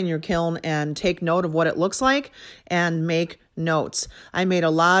 Fire one in your kiln and take note of what it looks like and make notes. I made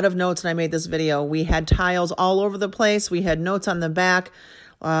a lot of notes when I made this video. We had tiles all over the place. We had notes on the back.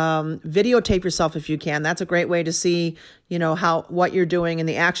 Videotape yourself if you can. That's a great way to see, what you're doing and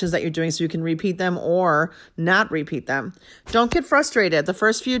the actions that you're doing so you can repeat them or not repeat them. Don't get frustrated. The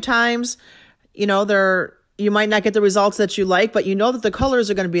first few times, you might not get the results that you like, but you know that the colors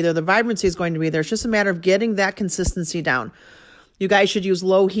are going to be there. The vibrancy is going to be there. It's just a matter of getting that consistency down. You guys should use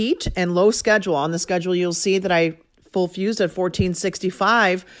low heat and low schedule. On the schedule, you'll see that I full fused at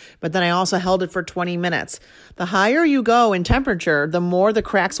 1465, but then I also held it for 20 minutes. The higher you go in temperature, the more the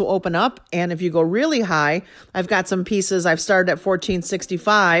cracks will open up. And if you go really high, I've got some pieces, I've started at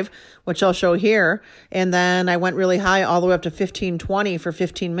 1465, which I'll show here. And then I went really high all the way up to 1520 for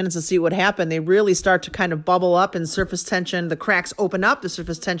 15 minutes to see what happened. They really start to kind of bubble up and surface tension. The cracks open up, the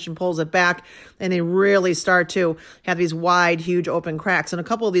surface tension pulls it back, and they really start to have these wide, huge open cracks. And a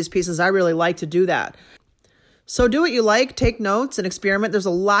couple of these pieces, I really like to do that. So do what you like, take notes and experiment. There's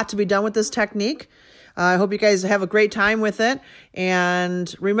a lot to be done with this technique. I hope you guys have a great time with it.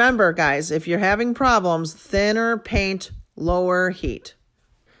 And remember, guys, if you're having problems, thinner paint, lower heat.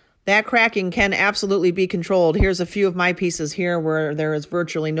 That cracking can absolutely be controlled. Here's a few of my pieces here where there is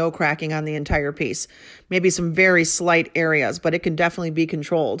virtually no cracking on the entire piece. Maybe some very slight areas, but it can definitely be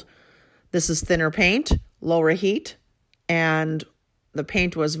controlled. This is thinner paint, lower heat, and the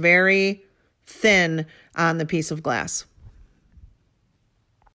paint was very thin on the piece of glass.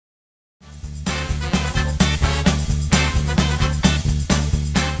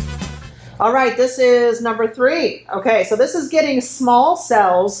 All right, this is number 3. Okay, so this is getting small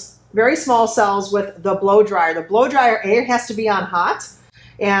cells, very small cells with the blow dryer. The blow dryer, A, has to be on hot,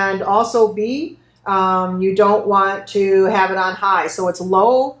 and also B, you don't want to have it on high. So it's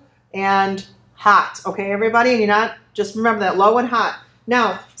low and hot, okay, everybody? And you're not, just remember that, low and hot.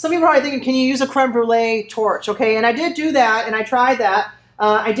 Now, some people are probably thinking, can you use a creme brulee torch, okay? And I did do that, and I tried that.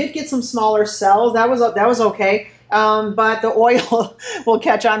 I did get some smaller cells. That was okay. But the oil will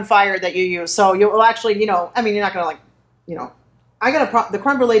catch on fire that you use. So you will actually, you know, I mean, you're not going to like, you know, the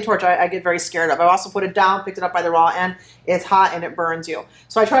creme brulee torch I get very scared of. I also put it down, picked it up by the raw end. It's hot and it burns you.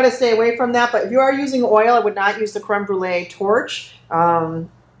 So I try to stay away from that. But if you are using oil, I would not use the creme brulee torch.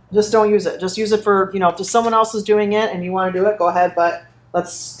 Just don't use it. Just use it for, you know, if someone else is doing it and you want to do it, go ahead. But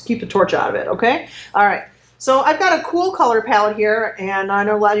let's keep the torch out of it, okay? All right. So I've got a cool color palette here, and I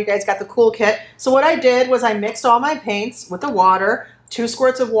know a lot of you guys got the cool kit. So what I did was I mixed all my paints with the water, 2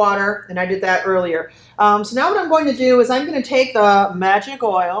 squirts of water, and I did that earlier. So now what I'm going to do is I'm going to take the magic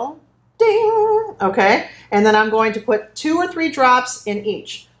oil, ding, okay, and then I'm going to put 2 or 3 drops in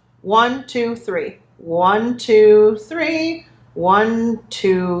each. 1, 2, 3. 1, 2, 3. 1,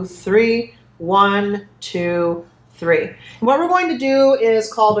 2, 3. 1, 2, 3. And what we're going to do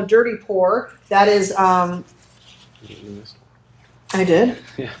is called a dirty pour. That is, I did?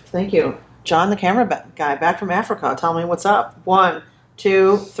 Yeah. Thank you. John, the camera guy, back from Africa. Tell me what's up. 1,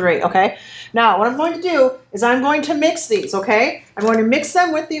 2, 3. Okay. Now, what I'm going to do is I'm going to mix these, okay? I'm going to mix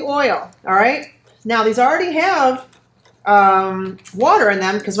them with the oil, all right? Now, these already have water in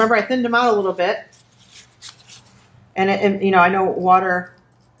them because remember I thinned them out a little bit. And, you know, I know water,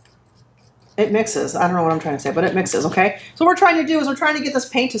 it mixes. I don't know what I'm trying to say, but it mixes, okay? So what we're trying to do is we're trying to get this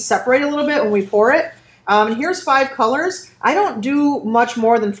paint to separate a little bit when we pour it. And here's 5 colors. I don't do much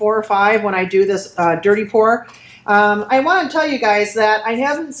more than 4 or 5 when I do this dirty pour. I want to tell you guys that I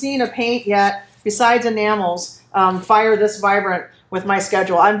haven't seen a paint yet, besides enamels, fire this vibrant with my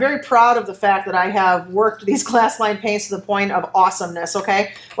schedule. I'm very proud of the fact that I have worked these glass line paints to the point of awesomeness,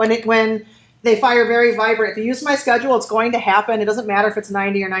 okay? When they fire very vibrant. If you use my schedule, it's going to happen. It doesn't matter if it's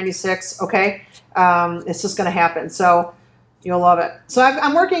 90 or 96, okay? It's just going to happen. So you'll love it. So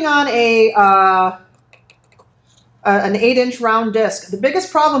I'm working on an 8-inch round disc. The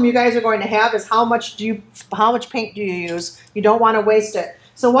biggest problem you guys are going to have is how much paint do you use? You don't want to waste it.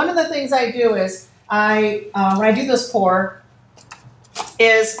 So one of the things I do is when I do this pour,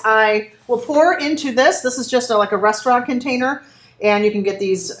 is I will pour into this. This is just like a restaurant container, and you can get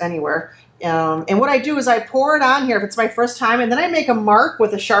these anywhere. And what I do is I pour it on here if it's my first time, and then I make a mark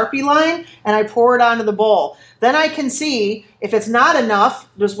with a Sharpie line, and I pour it onto the bowl. Then I can see if it's not enough,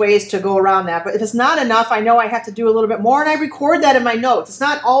 there's ways to go around that, but if it's not enough, I know I have to do a little bit more, and I record that in my notes. It's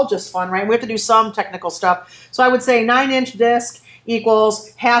not all just fun, right? We have to do some technical stuff. So I would say 9-inch disc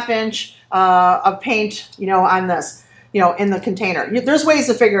equals 1/2 inch of paint, you know, on this, you know, in the container. There's ways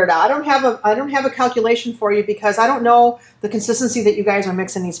to figure it out. I don't have a calculation for you because I don't know the consistency that you guys are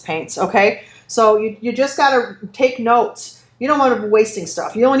mixing these paints, okay? So you just got to take notes. You don't want to be wasting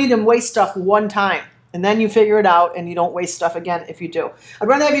stuff. You only need to waste stuff one time, and then you figure it out, and you don't waste stuff again if you do. I'd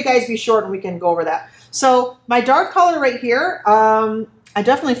rather have you guys be short, and we can go over that. So my dark color right here, I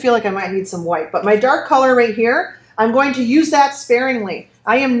definitely feel like I might need some white, but my dark color right here, I'm going to use that sparingly.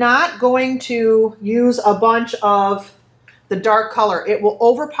 I am not going to use a bunch of the dark color. It will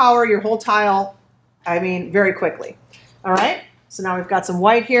overpower your whole tile, I mean, very quickly. All right, so now we've got some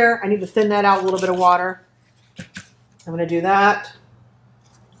white here. I need to thin that out with a little bit of water. I'm going to do that.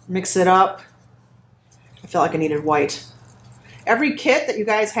 Mix it up. I felt like I needed white. Every kit that you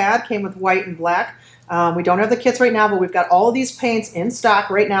guys had came with white and black. We don't have the kits right now, but we've got all of these paints in stock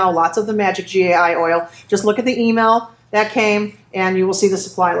right now, lots of the Magic GAI oil. Just look at the email that came, and you will see the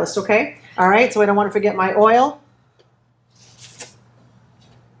supply list, okay? All right, so I don't want to forget my oil.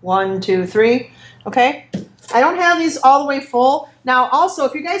 1, 2, 3, okay? I don't have these all the way full. Now, also,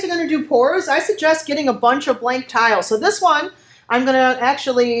 if you guys are going to do pours, I suggest getting a bunch of blank tiles. So this one, I'm going to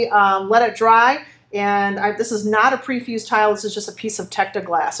actually let it dry, and this is not a pre-fused tile. This is just a piece of Tecta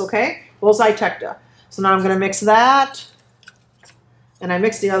glass, okay? Bullseye Tecta. So now I'm going to mix that. And I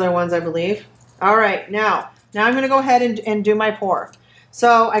mixed the other ones, I believe. All right, now I'm going to go ahead and do my pour.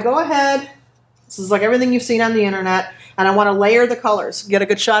 So I go ahead. This is like everything you've seen on the internet. And I want to layer the colors. Get a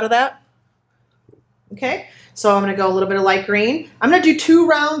good shot of that? Okay. So I'm going to go a little bit of light green. I'm going to do 2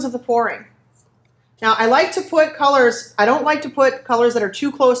 rounds of the pouring. Now, I like to put colors, I don't like to put colors that are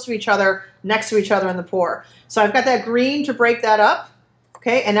too close to each other, next to each other in the pour. So I've got that green to break that up.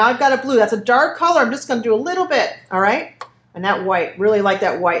 Okay, and now I've got a blue. That's a dark color. I'm just going to do a little bit, all right? And that white, really like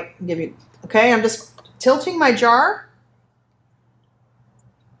that white. Okay, I'm just tilting my jar.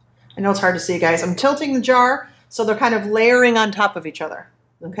 I know it's hard to see, guys. I'm tilting the jar so they're kind of layering on top of each other,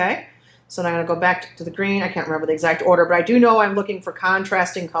 okay? So now I'm going to go back to the green. I can't remember the exact order, but I do know I'm looking for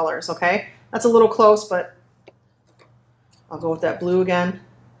contrasting colors, okay? That's a little close, but I'll go with that blue again,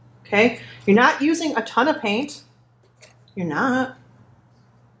 okay? You're not using a ton of paint. You're not,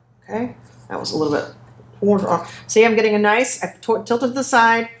 okay? That was a little bit. See, I'm getting a nice, I tilted to the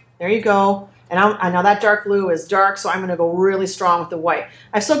side. There you go. And I know that dark blue is dark, so I'm going to go really strong with the white.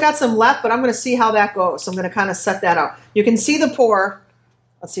 I've still got some left, but I'm going to see how that goes. So I'm going to kind of set that out. You can see the pour.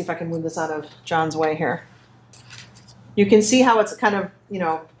 Let's see if I can move this out of John's way here. You can see how it's kind of, you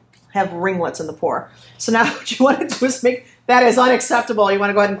know, have ringlets in the pour. So now what you want to do is make, that is unacceptable. You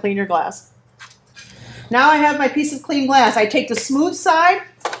want to go ahead and clean your glass. Now I have my piece of clean glass. I take the smooth side.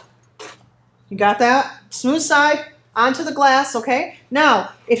 You got that? Smooth side onto the glass, okay?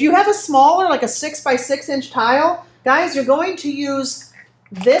 Now, if you have a smaller, like a 6 by 6 inch tile, guys, you're going to use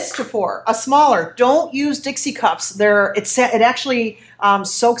this to pour, a smaller. Don't use Dixie cups. It actually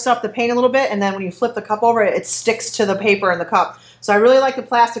soaks up the paint a little bit, and then when you flip the cup over, it sticks to the paper in the cup. So I really like the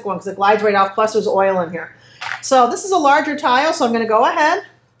plastic one because it glides right off, plus there's oil in here. So this is a larger tile, so I'm going to go ahead.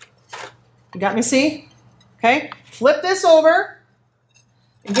 You got me, see? Okay, flip this over.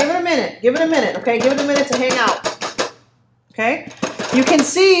 And give it a minute, okay? Give it a minute to hang out, okay? You can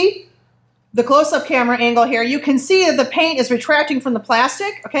see the close-up camera angle here. You can see that the paint is retracting from the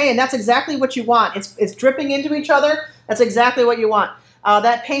plastic, okay? And that's exactly what you want. It's dripping into each other. That's exactly what you want.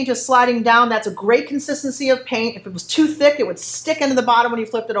 That paint is sliding down. That's a great consistency of paint. If it was too thick, it would stick into the bottom when you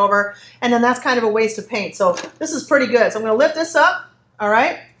flipped it over, and then that's kind of a waste of paint. So this is pretty good. So I'm going to lift this up, all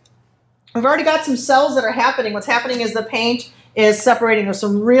right? We've already got some cells that are happening. What's happening is the paint is separating. There's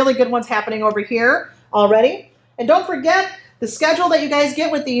some really good ones happening over here already. And don't forget the schedule that you guys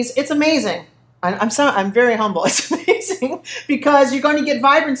get with these. It's amazing. I'm very humble. It's amazing because you're going to get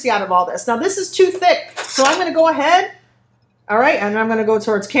vibrancy out of all this. Now this is too thick, so I'm going to go ahead. All right, and I'm going to go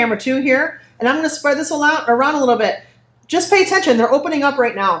towards camera 2 here, and I'm going to spread this around a little bit. Just pay attention. They're opening up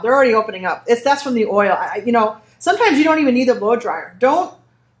right now. They're already opening up. That's from the oil. You know, sometimes you don't even need the blow dryer. Don't,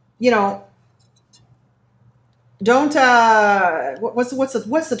 you know. Don't, what's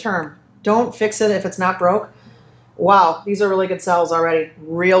the term? Don't fix it if it's not broke. Wow, these are really good cells already.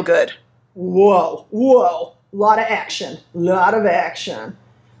 Real good. Whoa, whoa. Lot of action. Lot of action.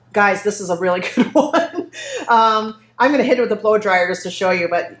 Guys, this is a really good one. I'm going to hit it with the blow dryer just to show you,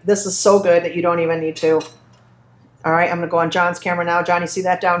 but this is so good that you don't even need to. All right, I'm going to go on John's camera now. John, you see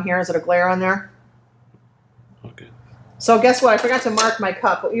that down here? Is it a glare on there? Okay. So guess what? I forgot to mark my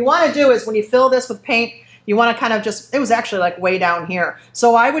cup. What you want to do is when you fill this with paint, you want to kind of just, it was actually like way down here.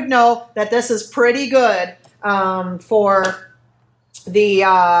 So I would know that this is pretty good for the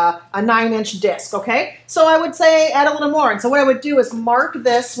a 9-inch disc, okay? So I would say add a little more. And so what I would do is mark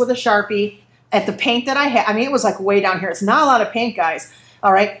this with a Sharpie at the paint that I had. I mean, it was like way down here. It's not a lot of paint, guys.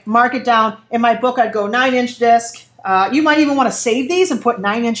 All right, mark it down. In my book, I'd go 9-inch disc. You might even want to save these and put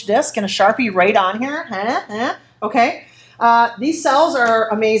 9-inch disc and a Sharpie right on here. Okay. These cells are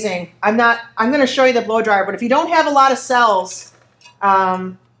amazing. I'm going to show you the blow dryer, but if you don't have a lot of cells,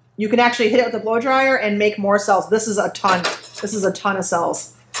 you can actually hit it with the blow dryer and make more cells. This is a ton. This is a ton of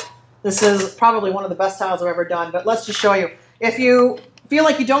cells. This is probably one of the best tiles I've ever done, but let's just show you. If you feel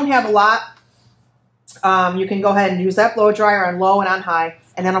like you don't have a lot, you can go ahead and use that blow dryer on low and on high.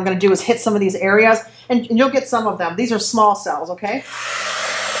 And then I'm going to do is hit some of these areas, and you'll get some of them. These are small cells, okay?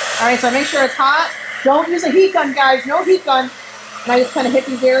 All right, so make sure it's hot. Don't use a heat gun, guys. No heat gun. And I just kind of hit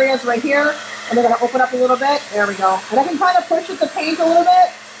these areas right here, and they're going to open up a little bit. There we go. And I can kind of push with the paint a little bit.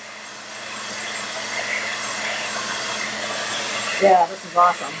 Yeah, this is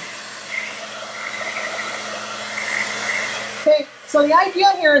awesome. Okay, so the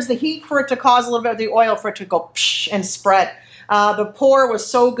idea here is the heat for it to cause a little bit of the oil for it to go psh and spread. The pour was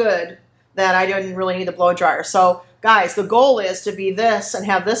so good that I didn't really need the blow dryer. So, guys, the goal is to be this and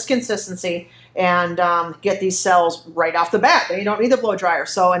have this consistency and get these cells right off the bat. You don't need the blow dryer.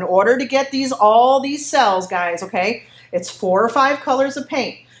 So in order to get all these cells, guys, okay, it's 4 or 5 colors of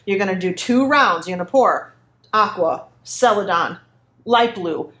paint. You're going to do 2 rounds. You're going to pour aqua, celadon, light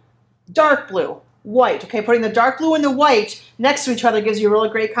blue, dark blue, white. Okay, putting the dark blue and the white next to each other gives you a really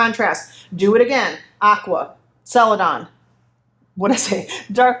great contrast. Do it again. Aqua, celadon, what did I say?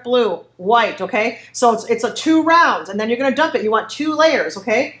 Dark blue, white, okay? So it's a 2 rounds, and then you're going to dump it. You want 2 layers,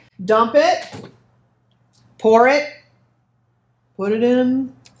 okay? Dump it, pour it, put it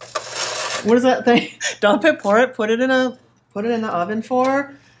in, what is that thing? Dump it, pour it, put it in the oven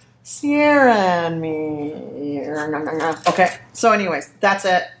for Sierra and me. Okay, so anyways, that's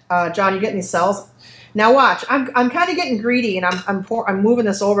it. John, you getting these cells? Now watch, I'm kind of getting greedy, and I'm moving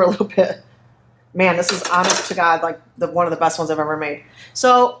this over a little bit. Man, this is honest to God, like one of the best ones I've ever made.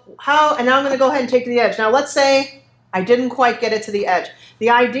 So and now I'm going to go ahead and take to the edge. Now let's say I didn't quite get it to the edge. The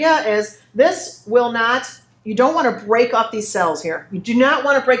idea is this will not, you don't want to break up these cells here. You do not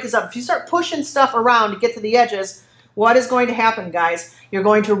want to break this up. If you start pushing stuff around to get to the edges, what is going to happen, guys? You're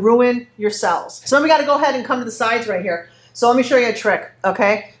going to ruin your cells. So then we got to go ahead and come to the sides right here. So let me show you a trick,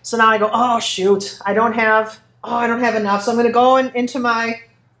 okay? So now I go, oh shoot, I don't have enough. So I'm going to go into my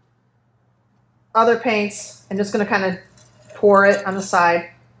other paints and just going to kind of pour it on the side,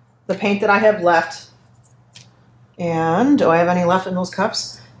 the paint that I have left. And do I have any left in those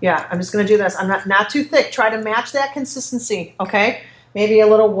cups? Yeah, I'm just going to do this. I'm not too thick. Try to match that consistency, okay? Maybe a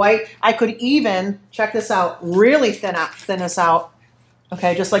little white. I could even, check this out, really thin this out,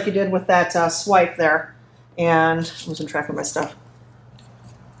 okay, just like you did with that swipe there. And I'm losing track of my stuff.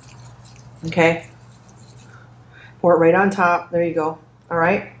 Okay. Pour it right on top. There you go. All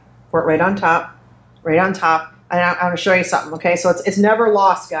right. Pour it right on top. Right on top. And I'm going to show you something, okay? So it's never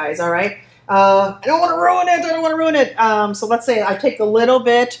lost, guys, all right? I don't want to ruin it. I don't want to ruin it. So let's say I take the little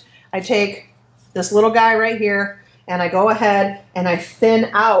bit. I take this little guy right here, and I go ahead and I thin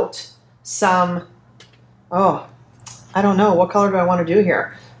out some, oh, I don't know. What color do I want to do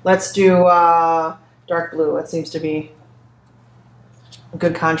here? Let's do dark blue. That seems to be a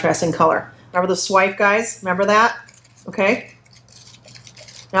good contrasting color. Remember the swipe, guys? Remember that? Okay.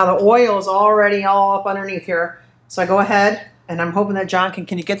 Now the oil is already all up underneath here. So I go ahead, and I'm hoping that John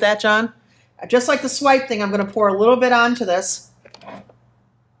can you get that, John? Just like the swipe thing, I'm going to pour a little bit onto this.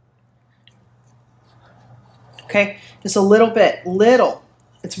 Okay, just a little bit, little.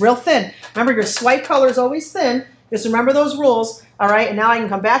 It's real thin. Remember, your swipe color is always thin. Just remember those rules, all right? And now I can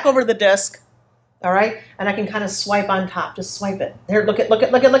come back over to the disc, all right? And I can kind of swipe on top. Just swipe it. There, look at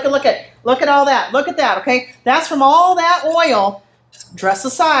all that. Look at that, okay? That's from all that oil. Dress the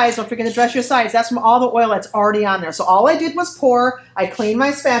sides. Don't forget to dress your sides. That's from all the oil that's already on there. So all I did was pour. I cleaned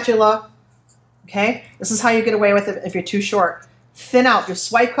my spatula. Okay? This is how you get away with it if you're too short. Thin out. Your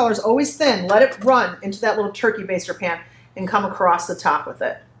swipe color is always thin. Let it run into that little turkey baster pan and come across the top with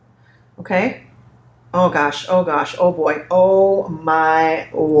it. Okay? Oh gosh. Oh gosh. Oh boy. Oh my.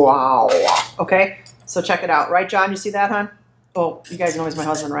 Wow. Okay? So check it out. Right, John? You see that, hon? Oh, you guys know he's my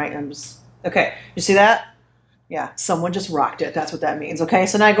husband, right? Okay. You see that? Yeah, someone just rocked it. That's what that means, okay?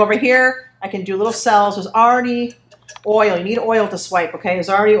 So now I go over here. I can do little cells. There's already oil. You need oil to swipe, okay? There's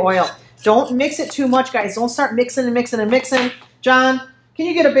already oil. Don't mix it too much, guys. Don't start mixing and mixing and mixing. John, can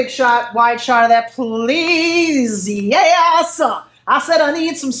you get a big shot, wide shot of that, please? Yes! I said I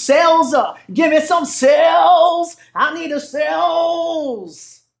need some cells. Give me some cells. I need the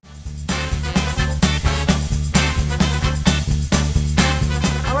cells.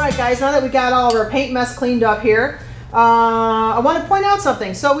 Alright guys, now that we got all of our paint mess cleaned up here, I want to point out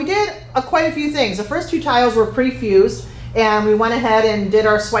something. So we did quite a few things. The first 2 tiles were pre-fused, and we went ahead and did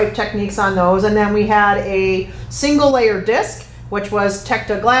our swipe techniques on those, and then we had a single layer disc, which was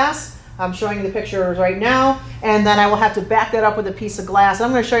Tecta glass. I'm showing you the pictures right now, and then I will have to back that up with a piece of glass. And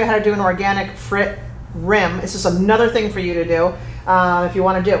I'm going to show you how to do an organic frit rim. It's just another thing for you to do if you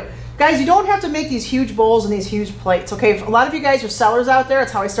want to do. Guys, you don't have to make these huge bowls and these huge plates, okay? A lot of you guys are sellers out there.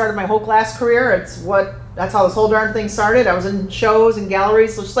 It's how I started my whole glass career. That's how this whole darn thing started. I was in shows and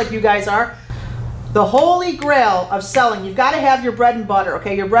galleries, just like you guys are. The holy grail of selling, you've got to have your bread and butter,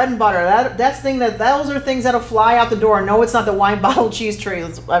 okay? Your bread and butter. Those are things that'll fly out the door. No, it's not the wine bottle cheese tree.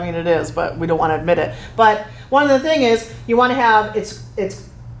 I mean, it is, but we don't want to admit it. But one of the thing is, you want to have, it's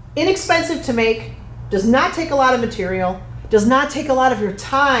inexpensive to make, does not take a lot of material, does not take a lot of your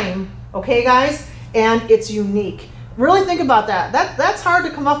time, okay guys? And it's unique. Really think about that. That's hard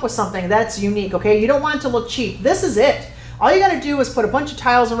to come up with something that's unique, okay? You don't want it to look cheap. This is it. All you got to do is put a bunch of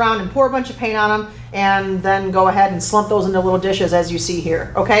tiles around and pour a bunch of paint on them, and then go ahead and slump those into little dishes as you see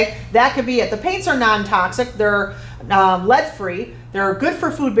here, okay? That could be it. The paints are non-toxic. They're lead-free. They're good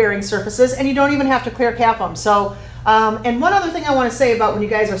for food-bearing surfaces, and you don't even have to clear cap them. So And one other thing I want to say about when you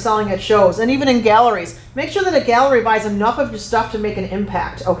guys are selling at shows and even in galleries, make sure that a gallery buys enough of your stuff to make an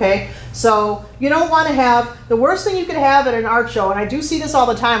impact, okay? So you don't want to have, the worst thing you could have at an art show, and I do see this all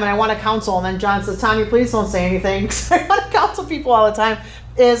the time, and I want to counsel, and then John says, Tanya, please don't say anything, because I want to counsel people all the time,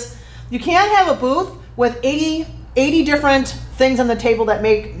 is you can't have a booth with 80 different things on the table that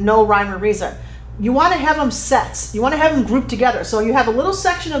make no rhyme or reason. You want to have them sets. You want to have them grouped together. So you have a little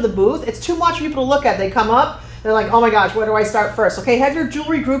section of the booth. It's too much for people to look at. They come up, they're like, oh my gosh, where do I start first? Okay, have your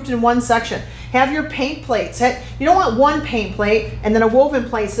jewelry grouped in one section. Have your paint plates. You don't want one paint plate and then a woven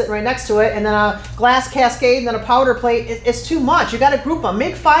plate sitting right next to it and then a glass cascade and then a powder plate. It's too much. You got to group them.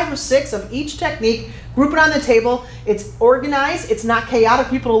 Make 5 or 6 of each technique. Group it on the table. It's organized. It's not chaotic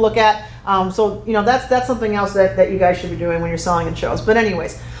for people to look at. So, you know, that's something else that you guys should be doing when you're selling in shows. But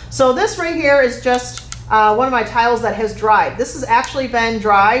anyways, so this right here is just one of my tiles that has dried. This has actually been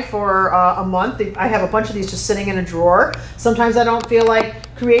dry for a month. I have a bunch of these just sitting in a drawer. Sometimes I don't feel like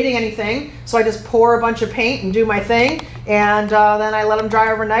creating anything, so I just pour a bunch of paint and do my thing, and then I let them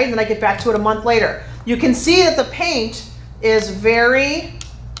dry overnight, and then I get back to it a month later. You can see that the paint is very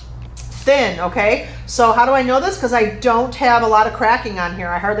thin, okay? So how do I know this? Because I don't have a lot of cracking on here.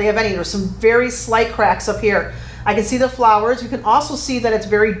 I hardly have any. There's some very slight cracks up here. I can see the flowers. You can also see that it's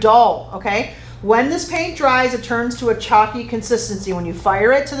very dull, okay? When this paint dries, it turns to a chalky consistency. When you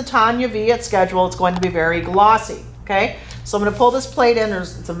fire it to the Tanya Veit schedule, it's going to be very glossy, okay? So I'm going to pull this plate in.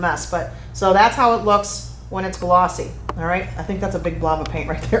 It's a mess, but so that's how it looks when it's glossy, all right? I think that's a big blob of paint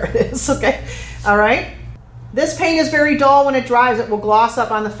right there. It is, okay? All right? This paint is very dull. When it dries, it will gloss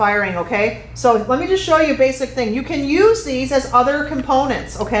up on the firing, okay? So let me just show you a basic thing. You can use these as other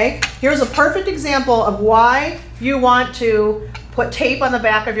components, okay? Here's a perfect example of why you want to put tape on the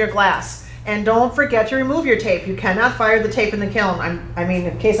back of your glass. And don't forget to remove your tape. You cannot fire the tape in the kiln. I mean,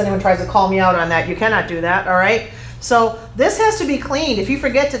 in case anyone tries to call me out on that, you cannot do that, all right? So this has to be cleaned if you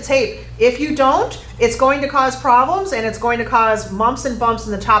forget to tape. If you don't, it's going to cause problems and it's going to cause bumps and bumps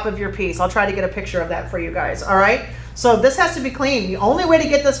in the top of your piece. I'll try to get a picture of that for you guys, all right? So this has to be cleaned. The only way to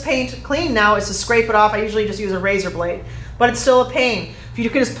get this paint clean now is to scrape it off. I usually just use a razor blade, but it's still a pain. If you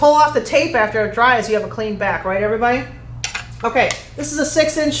can just pull off the tape after it dries, you have a clean back, right everybody? Okay, this is a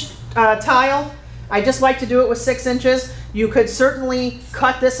 6-inch tile. I just like to do it with 6 inches. You could certainly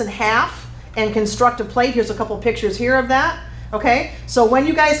cut this in half and construct a plate. Here's a couple pictures here of that. Okay, so when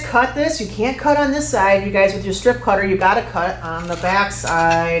you guys cut this, you can't cut on this side. You guys with your strip cutter, you got to cut on the back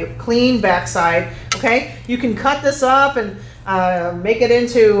side, clean back side. Okay, you can cut this up and make it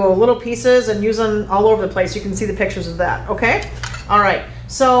into little pieces and use them all over the place. You can see the pictures of that. Okay, all right.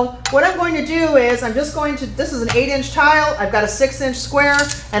 So what I'm going to do is I'm just going to, this is an 8-inch tile. I've got a 6-inch square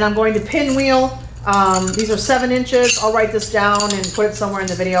and I'm going to pinwheel. These are 7 inches. I'll write this down and put it somewhere in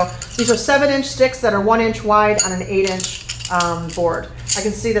the video. These are 7-inch sticks that are 1 inch wide on an 8-inch board. I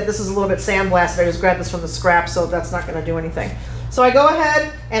can see that this is a little bit sandblasted. I just grabbed this from the scrap, so that's not going to do anything. So I go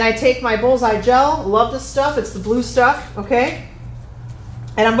ahead and I take my bullseye gel. Love this stuff. It's the blue stuff, okay?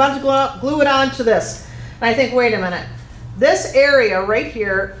 And I'm about to glue it on to this. And I think, wait a minute. This area right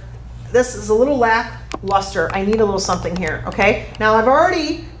here, this is a little lackluster. I need a little something here, okay? Now I've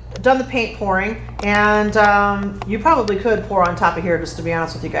already done the paint pouring, and you probably could pour on top of here, just to be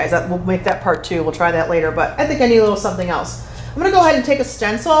honest with you guys. We'll make that part 2. We'll try that later, but I think I need a little something else. I'm going to go ahead and take a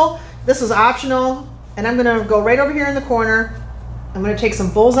stencil. This is optional, and I'm going to go right over here in the corner. I'm going to take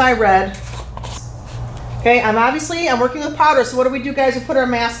some bullseye red. Okay, I'm working with powder, so what do we do, guys? We put our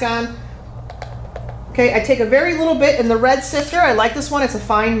mask on. Okay, I take a very little bit in the red sifter. I like this one. It's a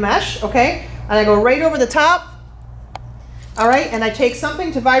fine mesh, okay? And I go right over the top. All right, and I take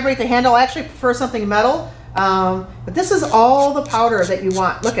something to vibrate the handle. I actually prefer something metal, but this is all the powder that you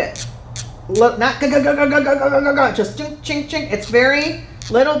want. Look at, look, not just chink, chink, chink. It's very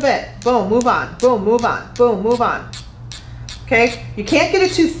little bit. Boom, move on. Boom, move on. Boom, move on. Okay, you can't get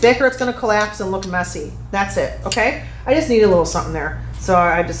it too thick or it's going to collapse and look messy. That's it. Okay, I just need a little something there, so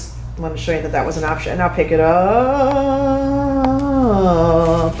I just want to show you that that was an option. Now pick it up.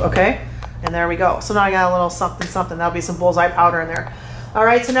 Okay. And there we go. So now I got a little something, something. That'll be some bullseye powder in there. All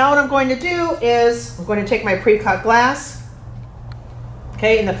right, so now what I'm going to do is I'm going to take my pre-cut glass.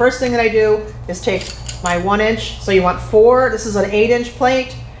 Okay, and the first thing that I do is take my 1 inch. So you want 4. This is an 8-inch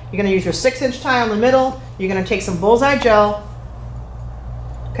plate. You're going to use your 6-inch tile in the middle. You're going to take some bullseye gel.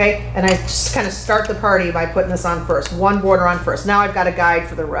 Okay, and I just kind of start the party by putting this on first. One border on first. Now I've got a guide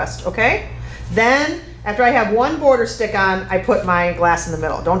for the rest, okay? Then after I have one border stick on, I put my glass in the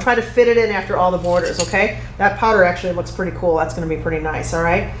middle. Don't try to fit it in after all the borders, okay? That powder actually looks pretty cool. That's going to be pretty nice, all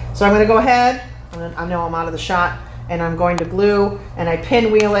right? So I'm going to go ahead, and I know I'm out of the shot, and I'm going to glue, and I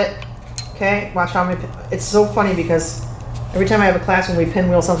pinwheel it, Okay, watch how many, it's so funny because every time I have a class when we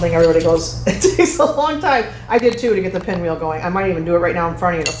pinwheel something, everybody goes, it takes a long time. I did too to get the pinwheel going. I might even do it right now in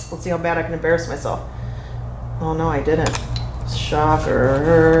front of you. Let's see how bad I can embarrass myself. Oh no, I didn't.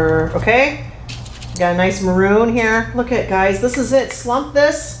 Shocker. Okay, got a nice maroon here. Look at, guys, this is it. Slump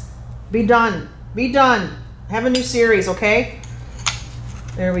this, be done. Be done. Have a new series, okay?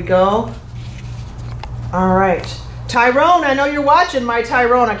 There we go. All right. Tyrone, I know you're watching, my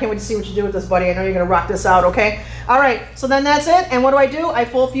Tyrone. I can't wait to see what you do with this, buddy. I know you're going to rock this out, okay? All right, so then that's it. And what do? I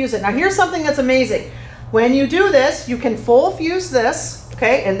full fuse it. Now, here's something that's amazing. When you do this, you can full fuse this,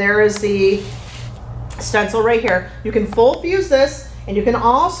 okay? And there is the stencil right here. You can full fuse this, and you can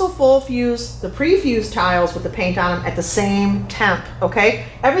also full fuse the pre-fused tiles with the paint on them at the same temp, okay?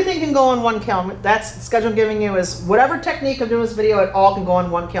 Everything can go in one kiln. That's the schedule I'm giving you is whatever technique I'm doing this video, it all can go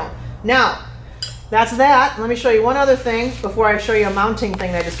in one kiln. Now, that's that. Let me show you one other thing before I show you a mounting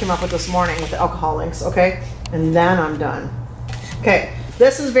thing that I just came up with this morning with the alcohol inks, okay? And then I'm done. Okay,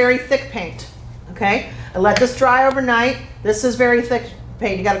 this is very thick paint, okay? I let this dry overnight. This is very thick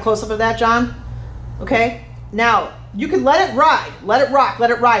paint. You got a close-up of that, John? Okay, now, you can let it ride, let it rock,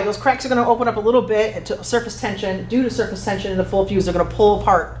 let it ride. Those cracks are going to open up a little bit to surface tension. Due to surface tension in the full fuse, they're going to pull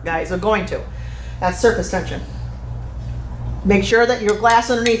apart, guys. They're going to. That's surface tension. Make sure that your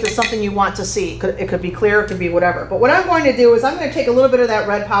glass underneath is something you want to see. It could be clear, it could be whatever. But what I'm going to do is I'm going to take a little bit of that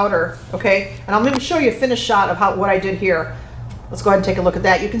red powder, okay? And I'm going to show you a finished shot of what I did here. Let's go ahead and take a look at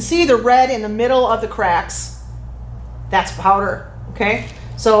that. You can see the red in the middle of the cracks. That's powder, okay?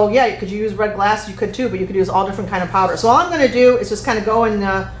 So yeah, could you use red glass? You could too, but you could use all different kind of powder. So all I'm going to do is just kind of go and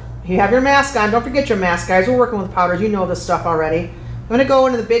you have your mask on. Don't forget your mask, guys. We're working with powders. You know this stuff already. I'm going to go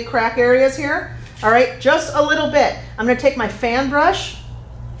into the big crack areas here. All right, just a little bit. I'm going to take my fan brush.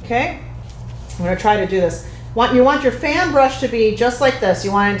 Okay, I'm going to try to do this. You want your fan brush to be just like this.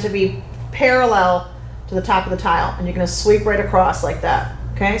 You want it to be parallel to the top of the tile, and you're going to sweep right across like that.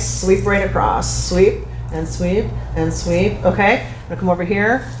 Okay, sweep right across. Sweep and sweep and sweep. Okay. I'm gonna come over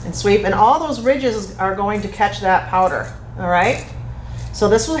here and sweep, and all those ridges are going to catch that powder. All right. So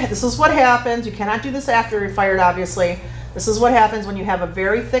this is what happens. You cannot do this after you're fired, obviously. This is what happens when you have a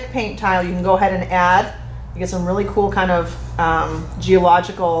very thick paint tile. You can go ahead and add. You get some really cool kind of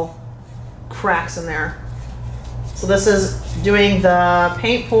geological cracks in there. So this is doing the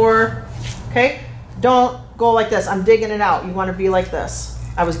paint pour. Okay. Don't go like this. I'm digging it out. You want to be like this.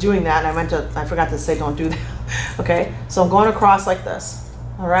 I was doing that, and I forgot to say don't do that. Okay, so I'm going across like this.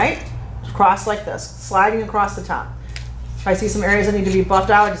 All right, across like this, sliding across the top. If I see some areas that need to be buffed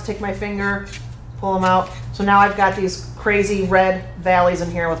out, I just take my finger, pull them out. So now I've got these crazy red valleys in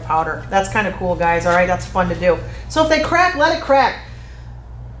here with powder. That's kind of cool, guys. All right, that's fun to do. So if they crack, let it crack.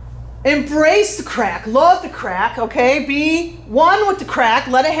 Embrace the crack, love the crack. Okay, be one with the crack.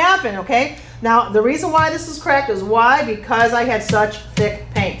 Let it happen. Okay. Now, the reason why this is cracked is why? Because I had such thick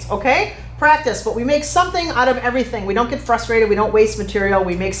paints, okay? Practice, but we make something out of everything. We don't get frustrated. We don't waste material.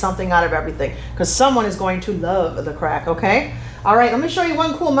 We make something out of everything because someone is going to love the crack, okay? All right, let me show you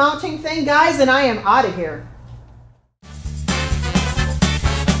one cool mounting thing, guys, and I am out of here.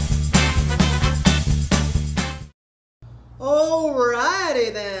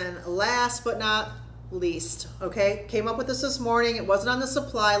 Alrighty then, last but not least, okay? Came up with this morning. It wasn't on the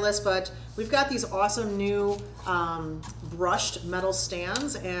supply list, but we've got these awesome new brushed metal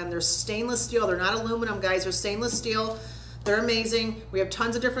stands, and they're stainless steel. They're not aluminum, guys. They're stainless steel. They're amazing. We have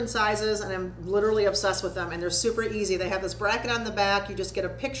tons of different sizes, and I'm literally obsessed with them, and they're super easy. They have this bracket on the back. You just get a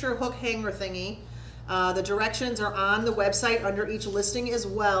picture hook hanger thingy. The directions are on the website under each listing as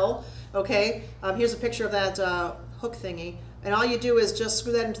well, okay? Here's a picture of that hook thingy. And all you do is just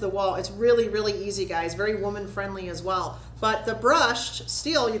screw that into the wall. It's really, really easy, guys. Very woman-friendly as well. But the brushed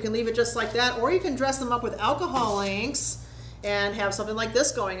steel, you can leave it just like that, or you can dress them up with alcohol inks and have something like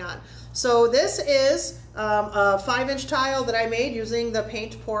this going on. So this is a 5-inch tile that I made using the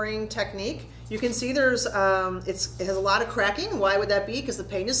paint pouring technique. You can see there's, it has a lot of cracking. Why would that be? Because the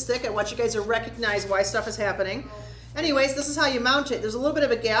paint is thick. I want you guys to recognize why stuff is happening. Anyways, this is how you mount it. There's a little bit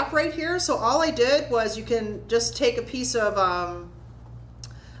of a gap right here, so all I did was you can just take a piece of,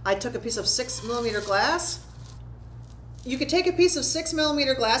 I took a piece of 6mm glass. You could take a piece of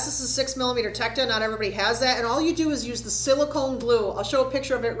 6mm glass. This is 6mm Tecta, not everybody has that, and all you do is use the silicone glue. I'll show a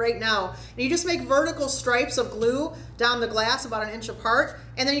picture of it right now. And you just make vertical stripes of glue down the glass about 1 inch apart,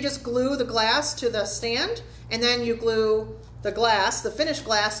 and then you just glue the glass to the stand, and then you glue the glass, the finished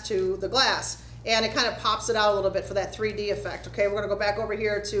glass, to the glass. And it kind of pops it out a little bit for that 3D effect. Okay, we're going to go back over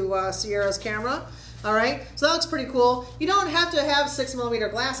here to Sierra's camera. All right, so that looks pretty cool. You don't have to have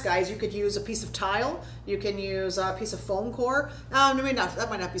 6mm glass, guys. You could use a piece of tile. You can use a piece of foam core. That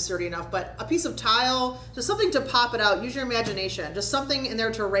might not be sturdy enough, but a piece of tile, just something to pop it out. Use your imagination. Just something in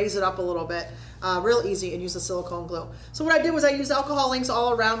there to raise it up a little bit. Real easy, and use the silicone glue. So what I did was I used alcohol inks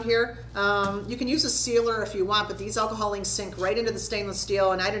all around here. You can use a sealer if you want, but these alcohol inks sink right into the stainless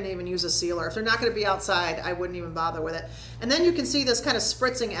steel, and I didn't even use a sealer. If they're not going to be outside, I wouldn't even bother with it. And then you can see this kind of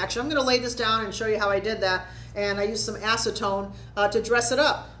spritzing action. I'm going to lay this down and show you how I did that. And I used some acetone to dress it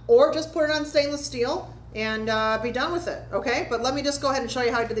up, or just put it on stainless steel and be done with it, okay? But let me just go ahead and show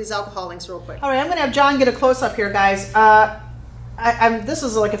you how I did these alcohol inks real quick. All right, I'm going to have John get a close-up here, guys. This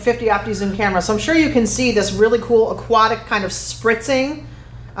is like a 50 opti zoom camera, so I'm sure you can see this really cool aquatic kind of spritzing,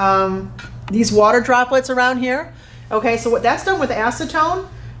 these water droplets around here. Okay, so what that's done with acetone.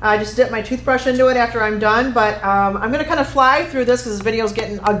 I just dip my toothbrush into it after I'm done, but I'm going to kind of fly through this because this video is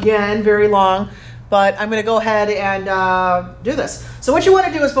getting, again, very long. But I'm going to go ahead and do this. So what you want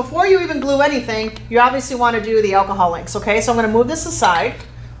to do is before you even glue anything, you obviously want to do the alcohol inks, okay? So I'm going to move this aside,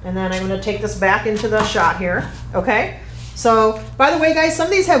 and then I'm going to take this back into the shot here, okay? So, by the way, guys, some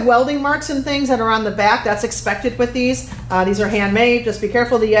of these have welding marks and things that are on the back. That's expected with these. These are handmade. Just be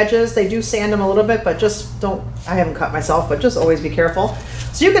careful of the edges. They do sand them a little bit, but just don't, I haven't cut myself, but just always be careful.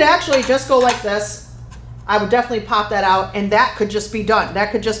 So you could actually just go like this. I would definitely pop that out, and that could just be done.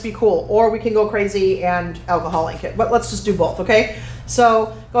 That could just be cool. Or we can go crazy and alcohol ink it. But let's just do both, okay?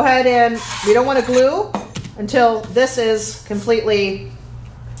 So go ahead, and we don't want to glue until this is completely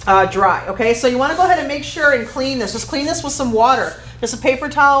dry, okay? So you want to go ahead and make sure and clean this. Just clean this with some water. Just a paper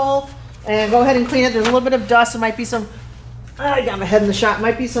towel, and go ahead and clean it. There's a little bit of dust. There might be some, I got my head in the shot.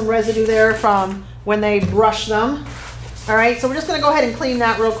 Might be some residue there from when they brush them. All right, so we're just going to go ahead and clean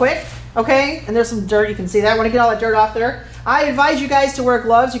that real quick. Okay, and there's some dirt, you can see that. I want to get all that dirt off there. I advise you guys to wear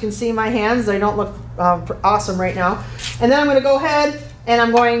gloves. You can see my hands, they don't look awesome right now. And then I'm going to go ahead and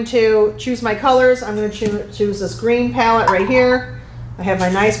I'm going to choose my colors. I'm going to choose this green palette right here. I have my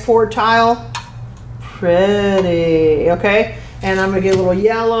nice poured tile. Pretty, okay? And I'm going to get a little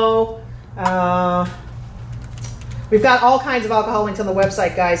yellow. We've got all kinds of alcohol inks on the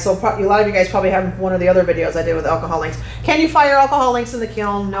website, guys, so a lot of you guys probably have one of the other videos I did with alcohol inks. Can you fire alcohol inks in the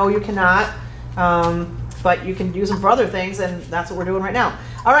kiln? No, you cannot, but you can use them for other things, and that's what we're doing right now.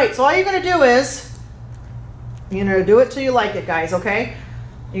 All right, so all you're going to do is, you're going to do it till you like it, guys, okay?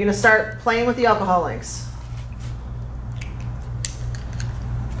 You're going to start playing with the alcohol inks.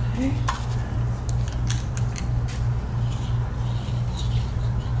 Okay.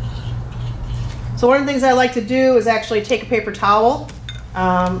 So one of the things I like to do is actually take a paper towel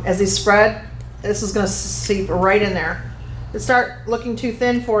as they spread. This is going to seep right in there. If it start looking too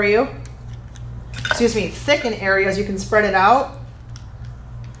thin for you, excuse me, thick in areas, you can spread it out.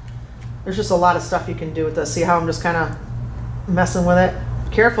 There's just a lot of stuff you can do with this. See how I'm just kind of messing with it?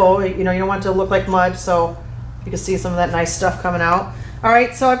 Careful, you know, you don't want it to look like mud, so you can see some of that nice stuff coming out. All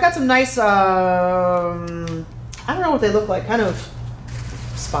right, so I've got some nice, I don't know what they look like, kind of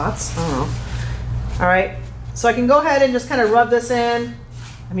spots, I don't know. All right, so I can go ahead and just kind of rub this in.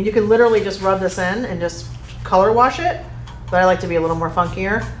 I mean, you can literally just rub this in and just color wash it, but I like to be a little more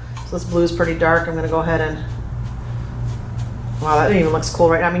funkier. So this blue is pretty dark. I'm gonna go ahead and, wow, that even looks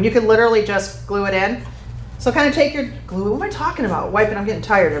cool right now. I mean, you can literally just glue it in. So kind of take your glue, what am I talking about? Wiping, I'm getting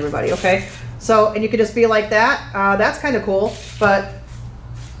tired, everybody, okay? So, and you could just be like that. That's kind of cool, but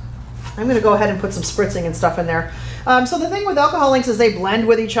I'm gonna go ahead and put some spritzing and stuff in there. So the thing with alcohol inks is they blend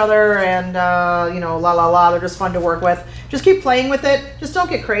with each other, and you know, la la la, they're just fun to work with. Just keep playing with it. Just don't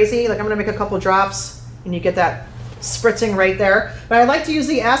get crazy. Like I'm gonna make a couple drops and you get that spritzing right there. But I like to use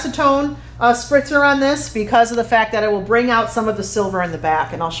the acetone spritzer on this because of the fact that it will bring out some of the silver in the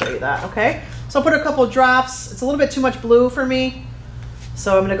back, and I'll show you that, okay? So I'll put a couple drops. It's a little bit too much blue for me.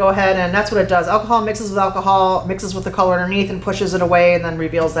 So I'm gonna go ahead, and that's what it does. Alcohol mixes with alcohol, mixes with the color underneath and pushes it away and then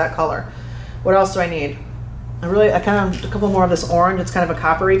reveals that color. What else do I need? I kind of, a couple more of this orange. It's kind of a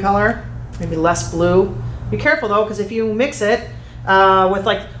coppery color, maybe less blue. Be careful though, because if you mix it with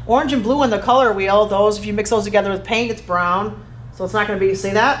like orange and blue on the color wheel, those, if you mix those together with paint, it's brown. So it's not gonna be,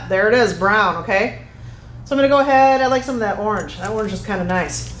 see that? There it is, brown, okay? So I'm gonna go ahead, I like some of that orange. That orange is kind of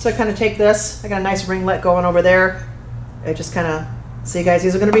nice. So I kind of take this, I got a nice ringlet going over there. I just kind of, see guys,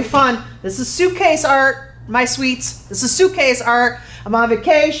 these are gonna be fun. This is suitcase art, my sweets. This is suitcase art. I'm on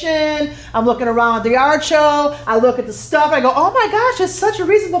vacation, I'm looking around at the art show, I look at the stuff, I go, oh my gosh, it's such a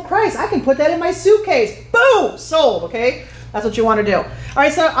reasonable price. I can put that in my suitcase. Boom, sold, okay? That's what you want to do. All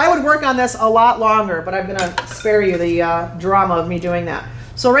right, so I would work on this a lot longer, but I'm gonna spare you the drama of me doing that.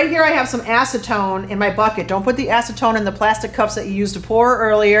 So right here I have some acetone in my bucket. Don't put the acetone in the plastic cups that you used to pour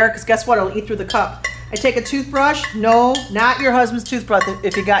earlier, because guess what, it'll eat through the cup. I take a toothbrush. No, not your husband's toothbrush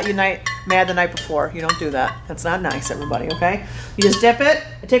if he got you mad the night before. You don't do that. That's not nice, everybody, okay? You just dip it.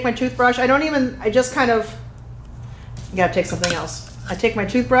 I take my toothbrush. I just kind of, you gotta take something else. I take my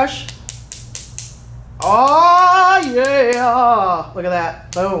toothbrush. Oh, yeah. Look at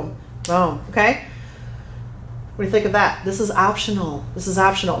that. Boom, boom, okay? What do you think of that? This is optional. This is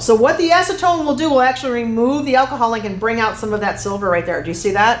optional. So what the acetone will do will actually remove the alcohol ink and bring out some of that silver right there. Do you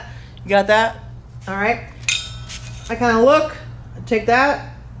see that? You got that? All right. I kind of look, take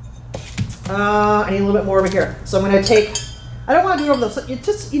that. I need a little bit more over here. So I'm going to take, I don't want to do it over the, it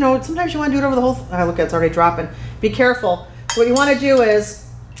just, you know, sometimes you want to do it over the whole, look, it's already dropping. Be careful. So what you want to do is,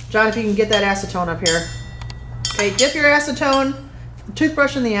 John, if you can get that acetone up here. Okay, dip your acetone,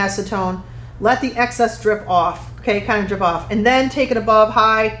 toothbrush in the acetone, let the excess drip off. Okay, kind of drip off. And then take it above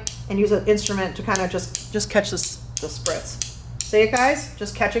high and use an instrument to kind of just catch the spritz. See it, guys?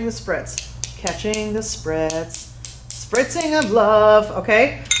 Just catching the spritz. Catching the spritz. Spritzing of love,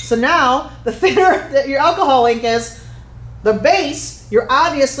 okay? So now, the thinner that your alcohol ink is, the base, you're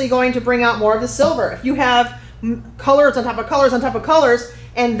obviously going to bring out more of the silver. If you have colors on top of colors on top of colors,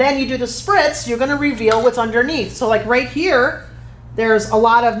 and then you do the spritz, you're gonna reveal what's underneath. So like right here, there's a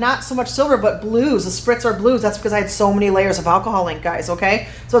lot of not so much silver, but blues. The spritz are blues. That's because I had so many layers of alcohol ink, guys, okay?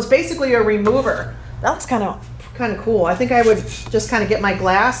 So it's basically a remover. That looks kind of cool. I think I would just kind of get my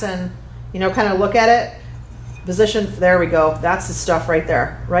glass and, you know, kind of look at it. Position, there we go. That's the stuff right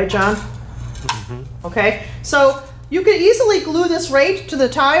there. Right, John? Mm-hmm. Okay, so you could easily glue this right to the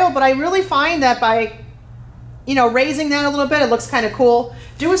tile, but I really find that by, you know, raising that a little bit, it looks kind of cool.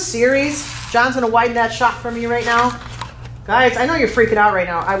 Do a series. John's going to widen that shot for me right now. Guys, I know you're freaking out right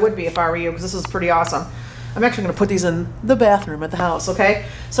now. I would be if I were you, because this is pretty awesome. I'm actually going to put these in the bathroom at the house, okay?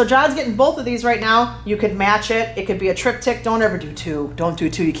 So John's getting both of these right now. You could match it. It could be a triptych. Don't ever do two. Don't do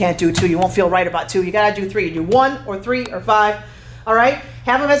two. You can't do two. You won't feel right about two. You got to do three. You do 1 or 3 or 5, all right?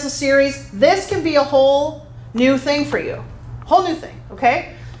 Have them as a series. This can be a whole new thing for you. Whole new thing,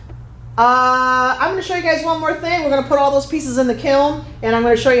 okay? I'm going to show you guys one more thing. We're going to put all those pieces in the kiln, and I'm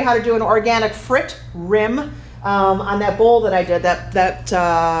going to show you how to do an organic frit rim on that bowl that I did,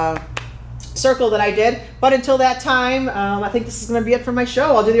 that circle that I did. But until that time, I think this is going to be it for my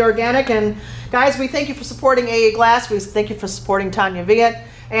show. I'll do the organic. And guys, we thank you for supporting AA Glass. We thank you for supporting Tanya Veit.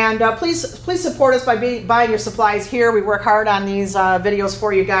 And please support us by buying your supplies here. We work hard on these videos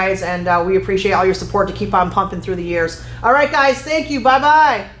for you guys, and we appreciate all your support to keep on pumping through the years. All right, guys, thank you.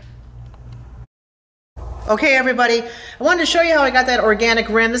 Bye-bye. Okay, everybody, I wanted to show you how I got that organic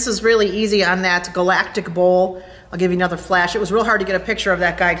rim. This is really easy on that galactic bowl. I'll give you another flash. It was real hard to get a picture of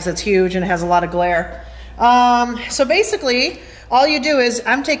that guy because it's huge and it has a lot of glare. So basically, all you do is,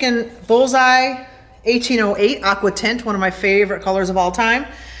 I'm taking Bullseye 1808 Aqua Tint, one of my favorite colors of all time.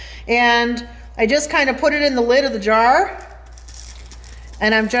 And I just kind of put it in the lid of the jar.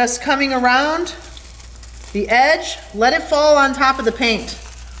 And I'm just coming around the edge. Let it fall on top of the paint,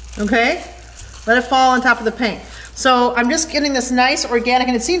 okay? Let it fall on top of the paint. So I'm just getting this nice organic,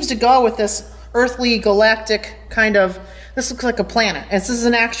 and it seems to go with this earthly galactic kind of, this looks like a planet. This is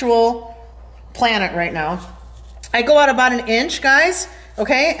an actual planet right now. I go out about 1 inch, guys,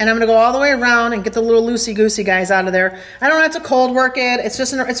 okay? And I'm gonna go all the way around and get the little loosey-goosey guys out of there. I don't have to cold work it. It's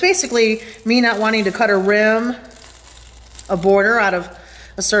just, it's basically me not wanting to cut a rim, a border out of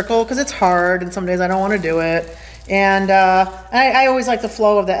a circle, because it's hard and some days I don't want to do it. And I always like the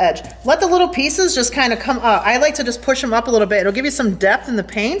flow of the edge. Let the little pieces just kind of come up. I like to just push them up a little bit. It'll give you some depth in the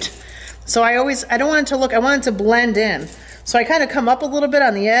paint. So I don't want it to look, I want it to blend in. So I kind of come up a little bit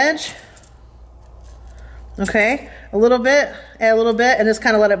on the edge. Okay, a little bit, and just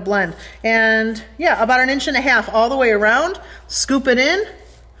kind of let it blend. And yeah, about 1.5 inches all the way around. Scoop it in. And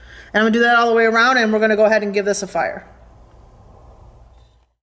I'm gonna do that all the way around, and we're gonna go ahead and give this a fire.